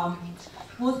questions: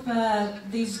 what were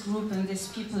this group and these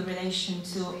people in relation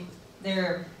to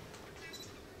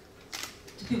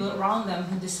people around them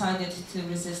who decided to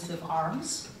resist with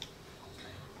arms?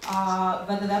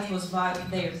 Whether that was by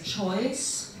their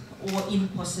choice or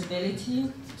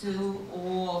impossibility to,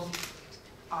 or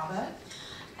other,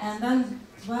 and then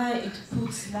where it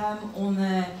puts them on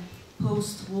a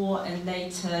post-war and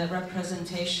later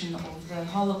representation of the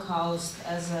Holocaust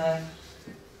as a,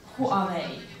 who are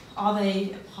they? Are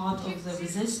they a part of the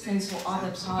resistance, or are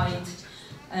they part,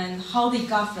 and how they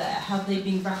got there? Have they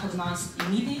been recognized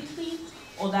immediately,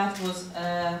 or that was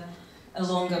a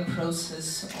longer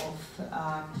process of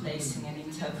placing and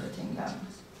interpreting them?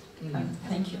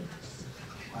 Thank you.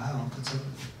 Wow,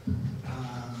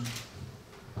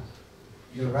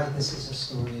 you're right, this is a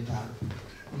story about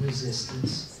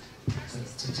resistance.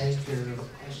 To take your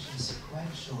questions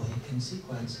sequentially, in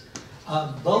sequence,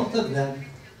 both of them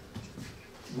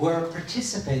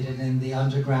participated in the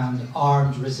underground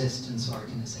armed resistance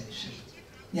organization.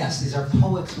 Yes, these are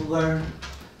poets who learn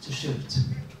to shoot.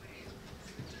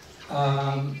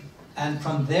 And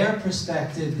from their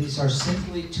perspective, these are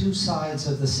simply two sides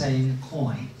of the same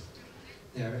coin.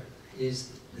 There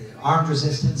is the armed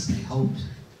resistance they hoped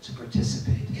to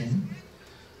participate in,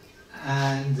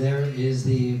 and there is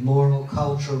the moral,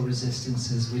 cultural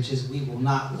resistances, which is, we will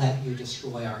not let you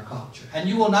destroy our culture. And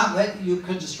you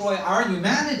could destroy our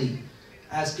humanity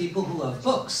as people who love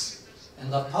books and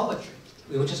love poetry.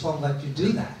 We just won't let you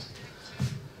do that.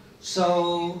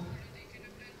 So,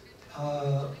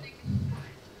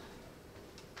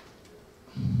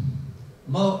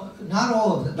 not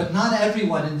all of them, but not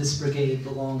everyone in this brigade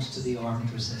belongs to the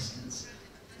armed resistance.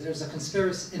 There's a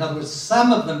conspiracy. In other words,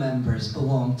 some of the members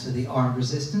belong to the armed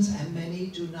resistance, and many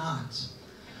do not.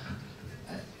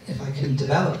 If I can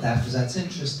develop that, because that's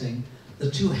interesting, the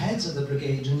two heads of the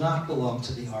brigade do not belong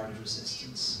to the armed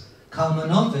resistance.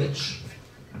 Kalmanovich,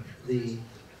 the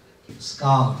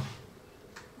scholar,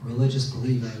 religious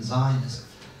believer in Zionism,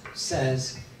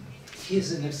 says he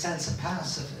is in a sense a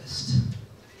pacifist.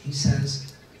 He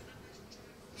says,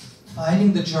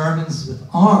 fighting the Germans with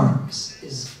arms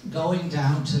is going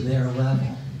down to their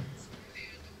level.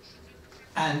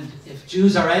 And if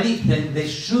Jews are anything, they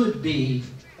should be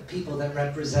a people that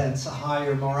represents a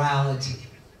higher morality.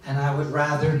 And I would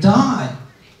rather die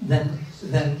than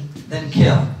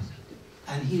kill.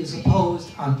 And he is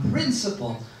opposed on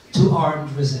principle to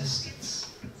armed resistance.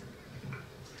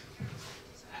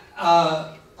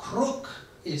 Kruk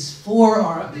is for,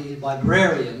 the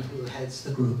librarian who heads the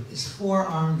group, is for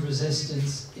armed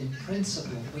resistance in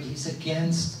principle, but he's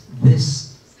against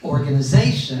this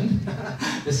organization,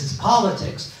 this is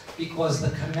politics, because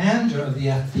the commander of the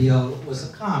FBO was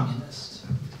a communist.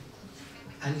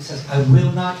 And he says, I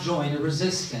will not join a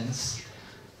resistance,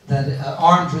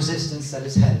 armed resistance that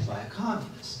is headed by a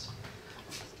communist.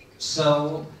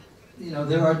 So,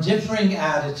 there are differing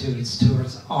attitudes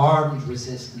towards armed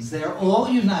resistance. They're all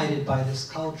united by this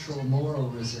cultural, moral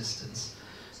resistance,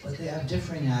 but they have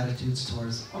differing attitudes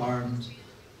towards armed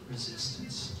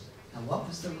resistance. Now, what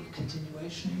was the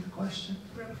continuation of your question?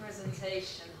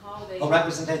 Representation, how they... Oh,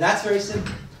 representation, that's very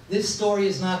simple. This story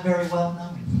is not very well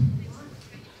known.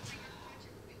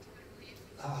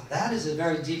 That is a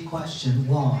very deep question.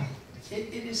 Why?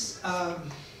 It is,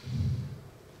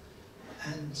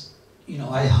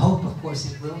 I hope, of course,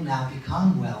 it will now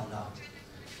become well known.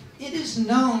 It is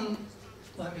known,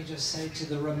 let me just say, to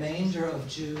the remainder of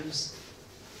Jews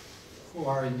who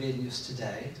are in Vilnius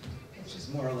today, which is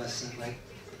more or less like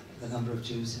the number of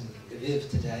Jews in Lviv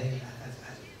today, at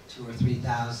 2,000 or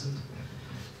 3,000.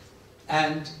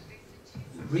 And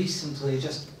recently,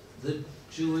 just the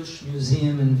Jewish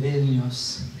Museum in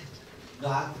Vilnius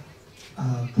got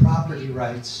property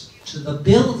rights to the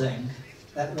building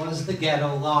that was the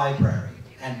ghetto library.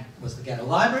 And it was the ghetto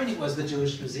library, and it was the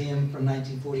Jewish Museum from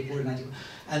 1944 to 19...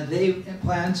 And they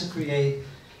planned to create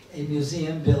a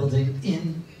museum building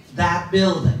in that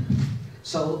building.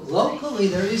 So locally,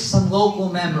 there is some local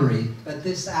memory, but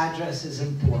this address is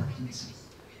important.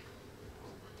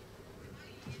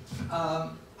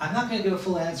 I'm not going to give a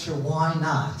full answer why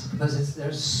not, because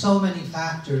there's so many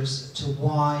factors to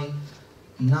why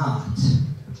not.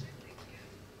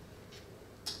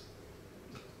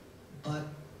 But,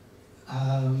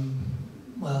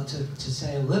 well, to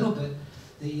say a little bit,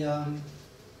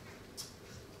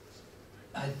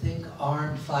 I think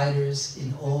armed fighters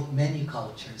in many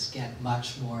cultures get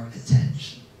much more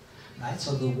attention, right?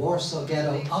 So the Warsaw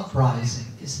Ghetto uprising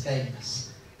is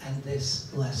famous, and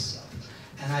this less so.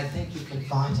 And I think you can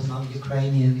find among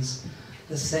Ukrainians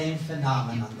the same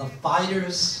phenomenon. The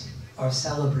fighters are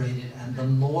celebrated, and the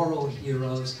moral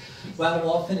heroes, well,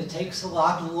 often it takes a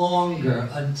lot longer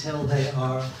until they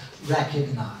are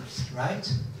recognized, right?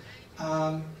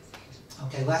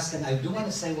 Okay, last thing, I do want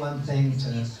to say one thing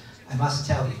I must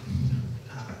tell you,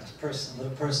 a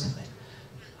little personal thing.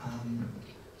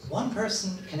 One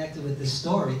person connected with this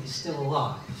story is still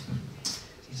alive.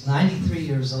 He's 93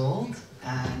 years old,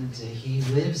 and he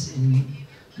lives in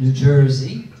New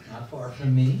Jersey, not far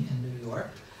from me, in New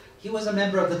York. He was a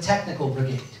member of the technical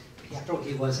brigade. After all,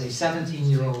 he was a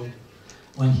 17-year-old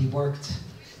when he worked,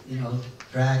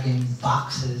 dragging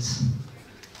boxes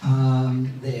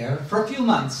there for a few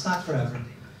months, not forever.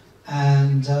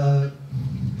 And I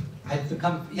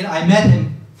met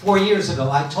him 4 years ago.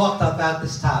 I talked about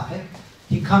this topic.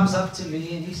 He comes up to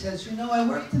me and he says, I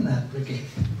worked in that brigade.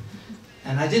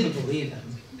 And I didn't believe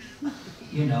him,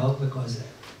 because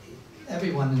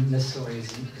everyone in this story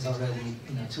is already,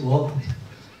 too old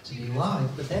to be alive.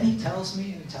 But then he tells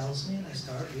me, and I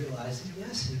start realizing,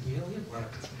 yes, he really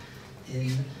worked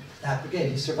in that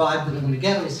brigade. He survived in the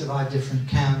ghetto, he survived different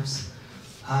camps.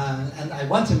 And I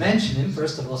want to mention him,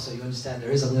 first of all, so you understand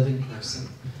there is a living person.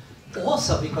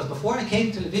 Also, because before I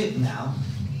came to Lviv now,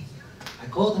 I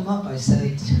called him up, I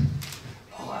said,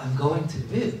 I'm going to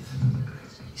Lviv.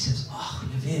 He says,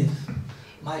 Lviv.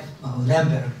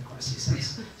 Lemberg, of course, he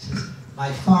says,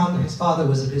 his father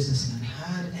was a businessman,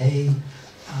 he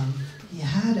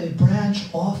had a branch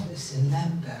office in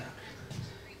Lemberg.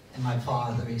 And my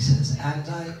father, he says, and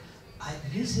I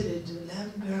visited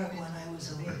Lemberg when I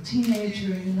was a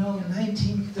teenager, in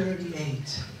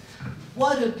 1938.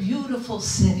 What a beautiful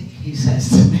city, he says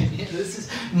to me. This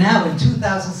is now in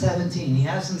 2017. He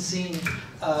hasn't seen,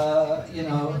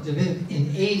 Lviv in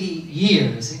 80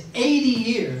 years. In 80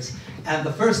 years. And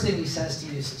the first thing he says to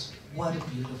me is, what a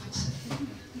beautiful city.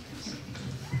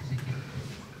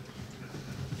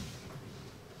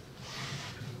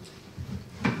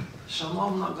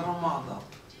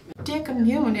 Dear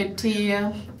community,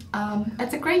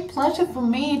 it's a great pleasure for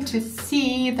me to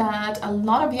see that a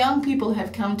lot of young people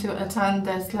have come to attend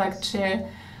this lecture,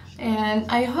 and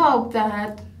I hope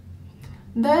that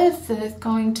this is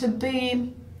going to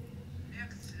be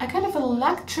a kind of a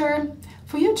lecture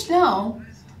for you to know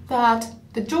that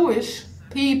the Jewish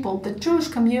people, the Jewish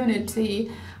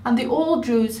community, and the old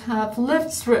Jews have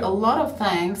lived through a lot of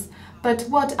things, but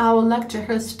what our lecture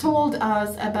has told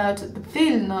us about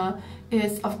Vilna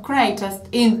is of greatest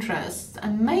interest.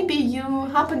 And maybe you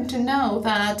happen to know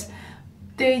that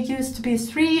there used to be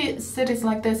 3 cities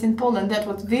like this in Poland. That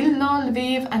was Vilna,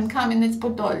 Lviv, and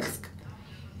Kamieniec-Podolsk.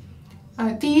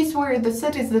 These were the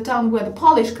cities, the town where the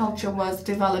Polish culture was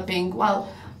developing, while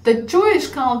the Jewish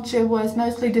culture was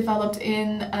mostly developed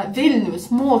in Vilnius,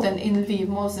 more than in Lviv,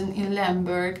 more than in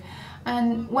Lemberg.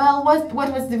 And, well, what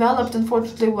was developed,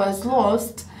 unfortunately, was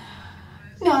lost.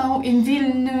 Now, in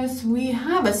Vilnius, we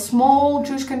have a small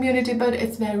Jewish community, but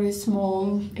it's very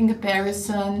small in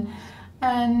comparison.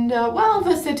 And, well,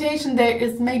 the situation there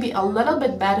is maybe a little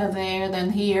bit better there than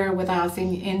here with us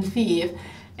in Lviv.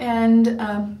 And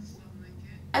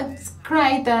it's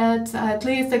great that at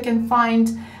least I can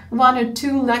find one or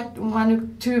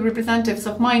two representatives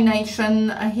of my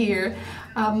nation here.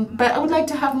 But I would like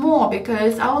to have more,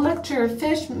 because our lecturer,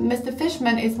 Mr.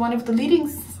 Fishman, is one of the leading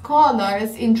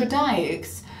scholars in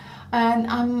Judaics. And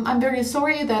I'm very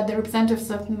sorry that the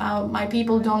representatives of my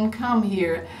people don't come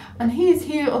here. And he is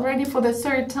here already for the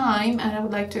 3rd time, and I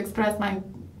would like to express my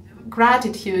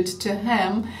gratitude to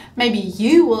him. Maybe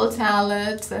you will tell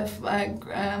it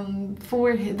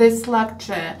for this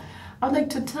lecture. I would like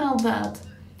to tell that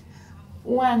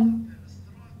when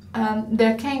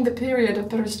there came the period of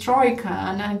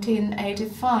Perestroika in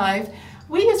 1985,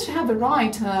 we used to have a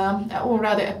writer, or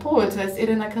rather a poetess,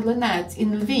 Irina Kalinets,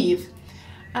 in Lviv.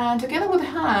 And together with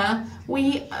her,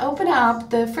 we opened up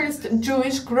the first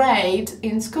Jewish grade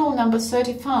in school number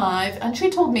 35. And she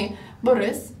told me,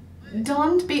 Boris,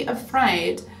 don't be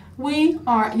afraid. We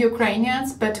are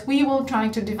Ukrainians, but we will try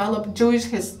to develop Jewish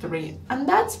history. And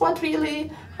that's what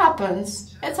really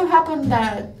happens. It so happened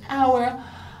that our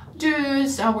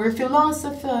Jews, our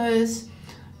philosophers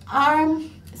are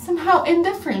somehow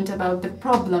indifferent about the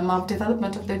problem of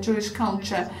development of the Jewish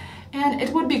culture. And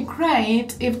it would be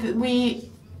great if we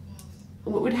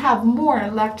would have more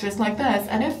lectures like this,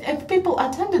 and if people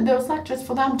attended those lectures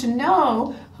for them to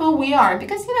know who we are,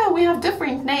 because you know we have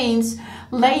different names,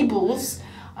 labels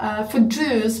for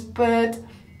Jews, but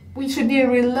we should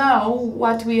really know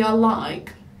what we are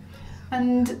like.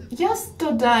 And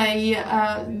yesterday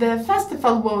the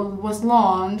festival was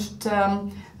launched.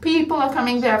 People are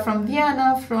coming there from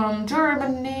Vienna, from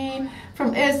Germany,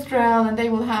 from Israel, and they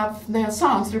will have their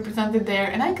songs represented there.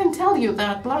 And I can tell you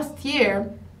that last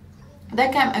year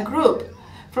there came a group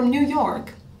from New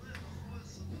York.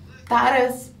 That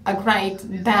is a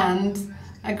great band,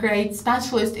 a great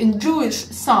specialist in Jewish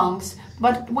songs.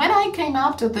 But when I came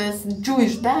up to this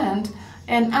Jewish band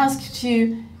and asked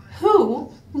you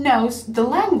who knows the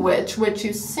language which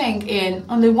you sing in,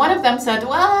 only one of them said,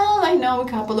 well, I know a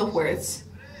couple of words.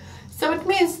 So it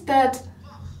means that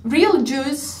real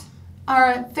Jews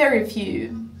are very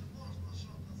few.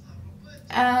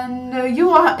 And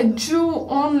you are a Jew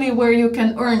only where you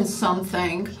can earn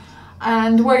something,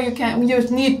 and where you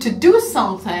need to do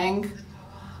something.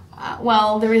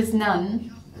 Well, there is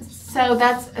none. So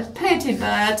that's a pity.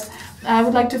 But I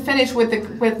would like to finish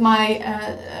with my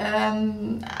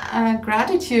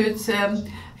gratitude.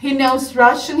 He knows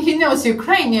Russian, he knows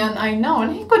Ukrainian, I know,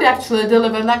 and he could actually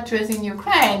deliver lectures in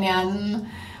Ukrainian.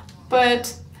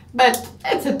 But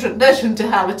it's a tradition to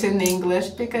have it in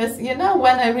English, because, you know,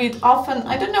 when I read often,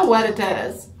 I don't know what it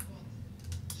is.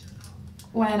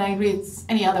 When I read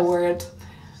any other word,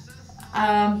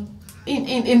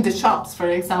 in the shops, for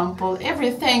example,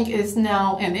 everything is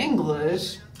now in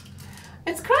English.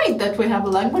 It's great that we have a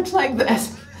language like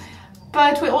this,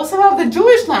 but we also have the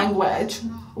Jewish language,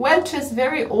 which is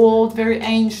very old, very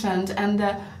ancient, and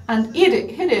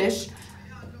Yiddish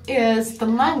is the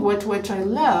language which I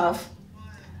love.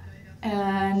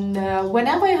 And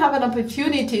whenever I have an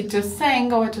opportunity to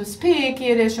sing or to speak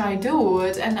Yiddish, I do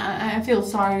it. And I feel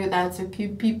sorry that a few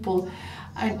people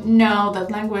know that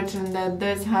language and that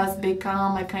this has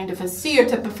become a kind of a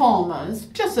theater performance,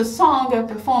 just a song, a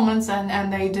performance,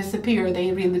 and they disappear.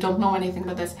 They really don't know anything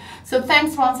about this. So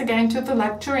thanks once again to the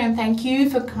lecturer, and thank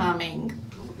you for coming.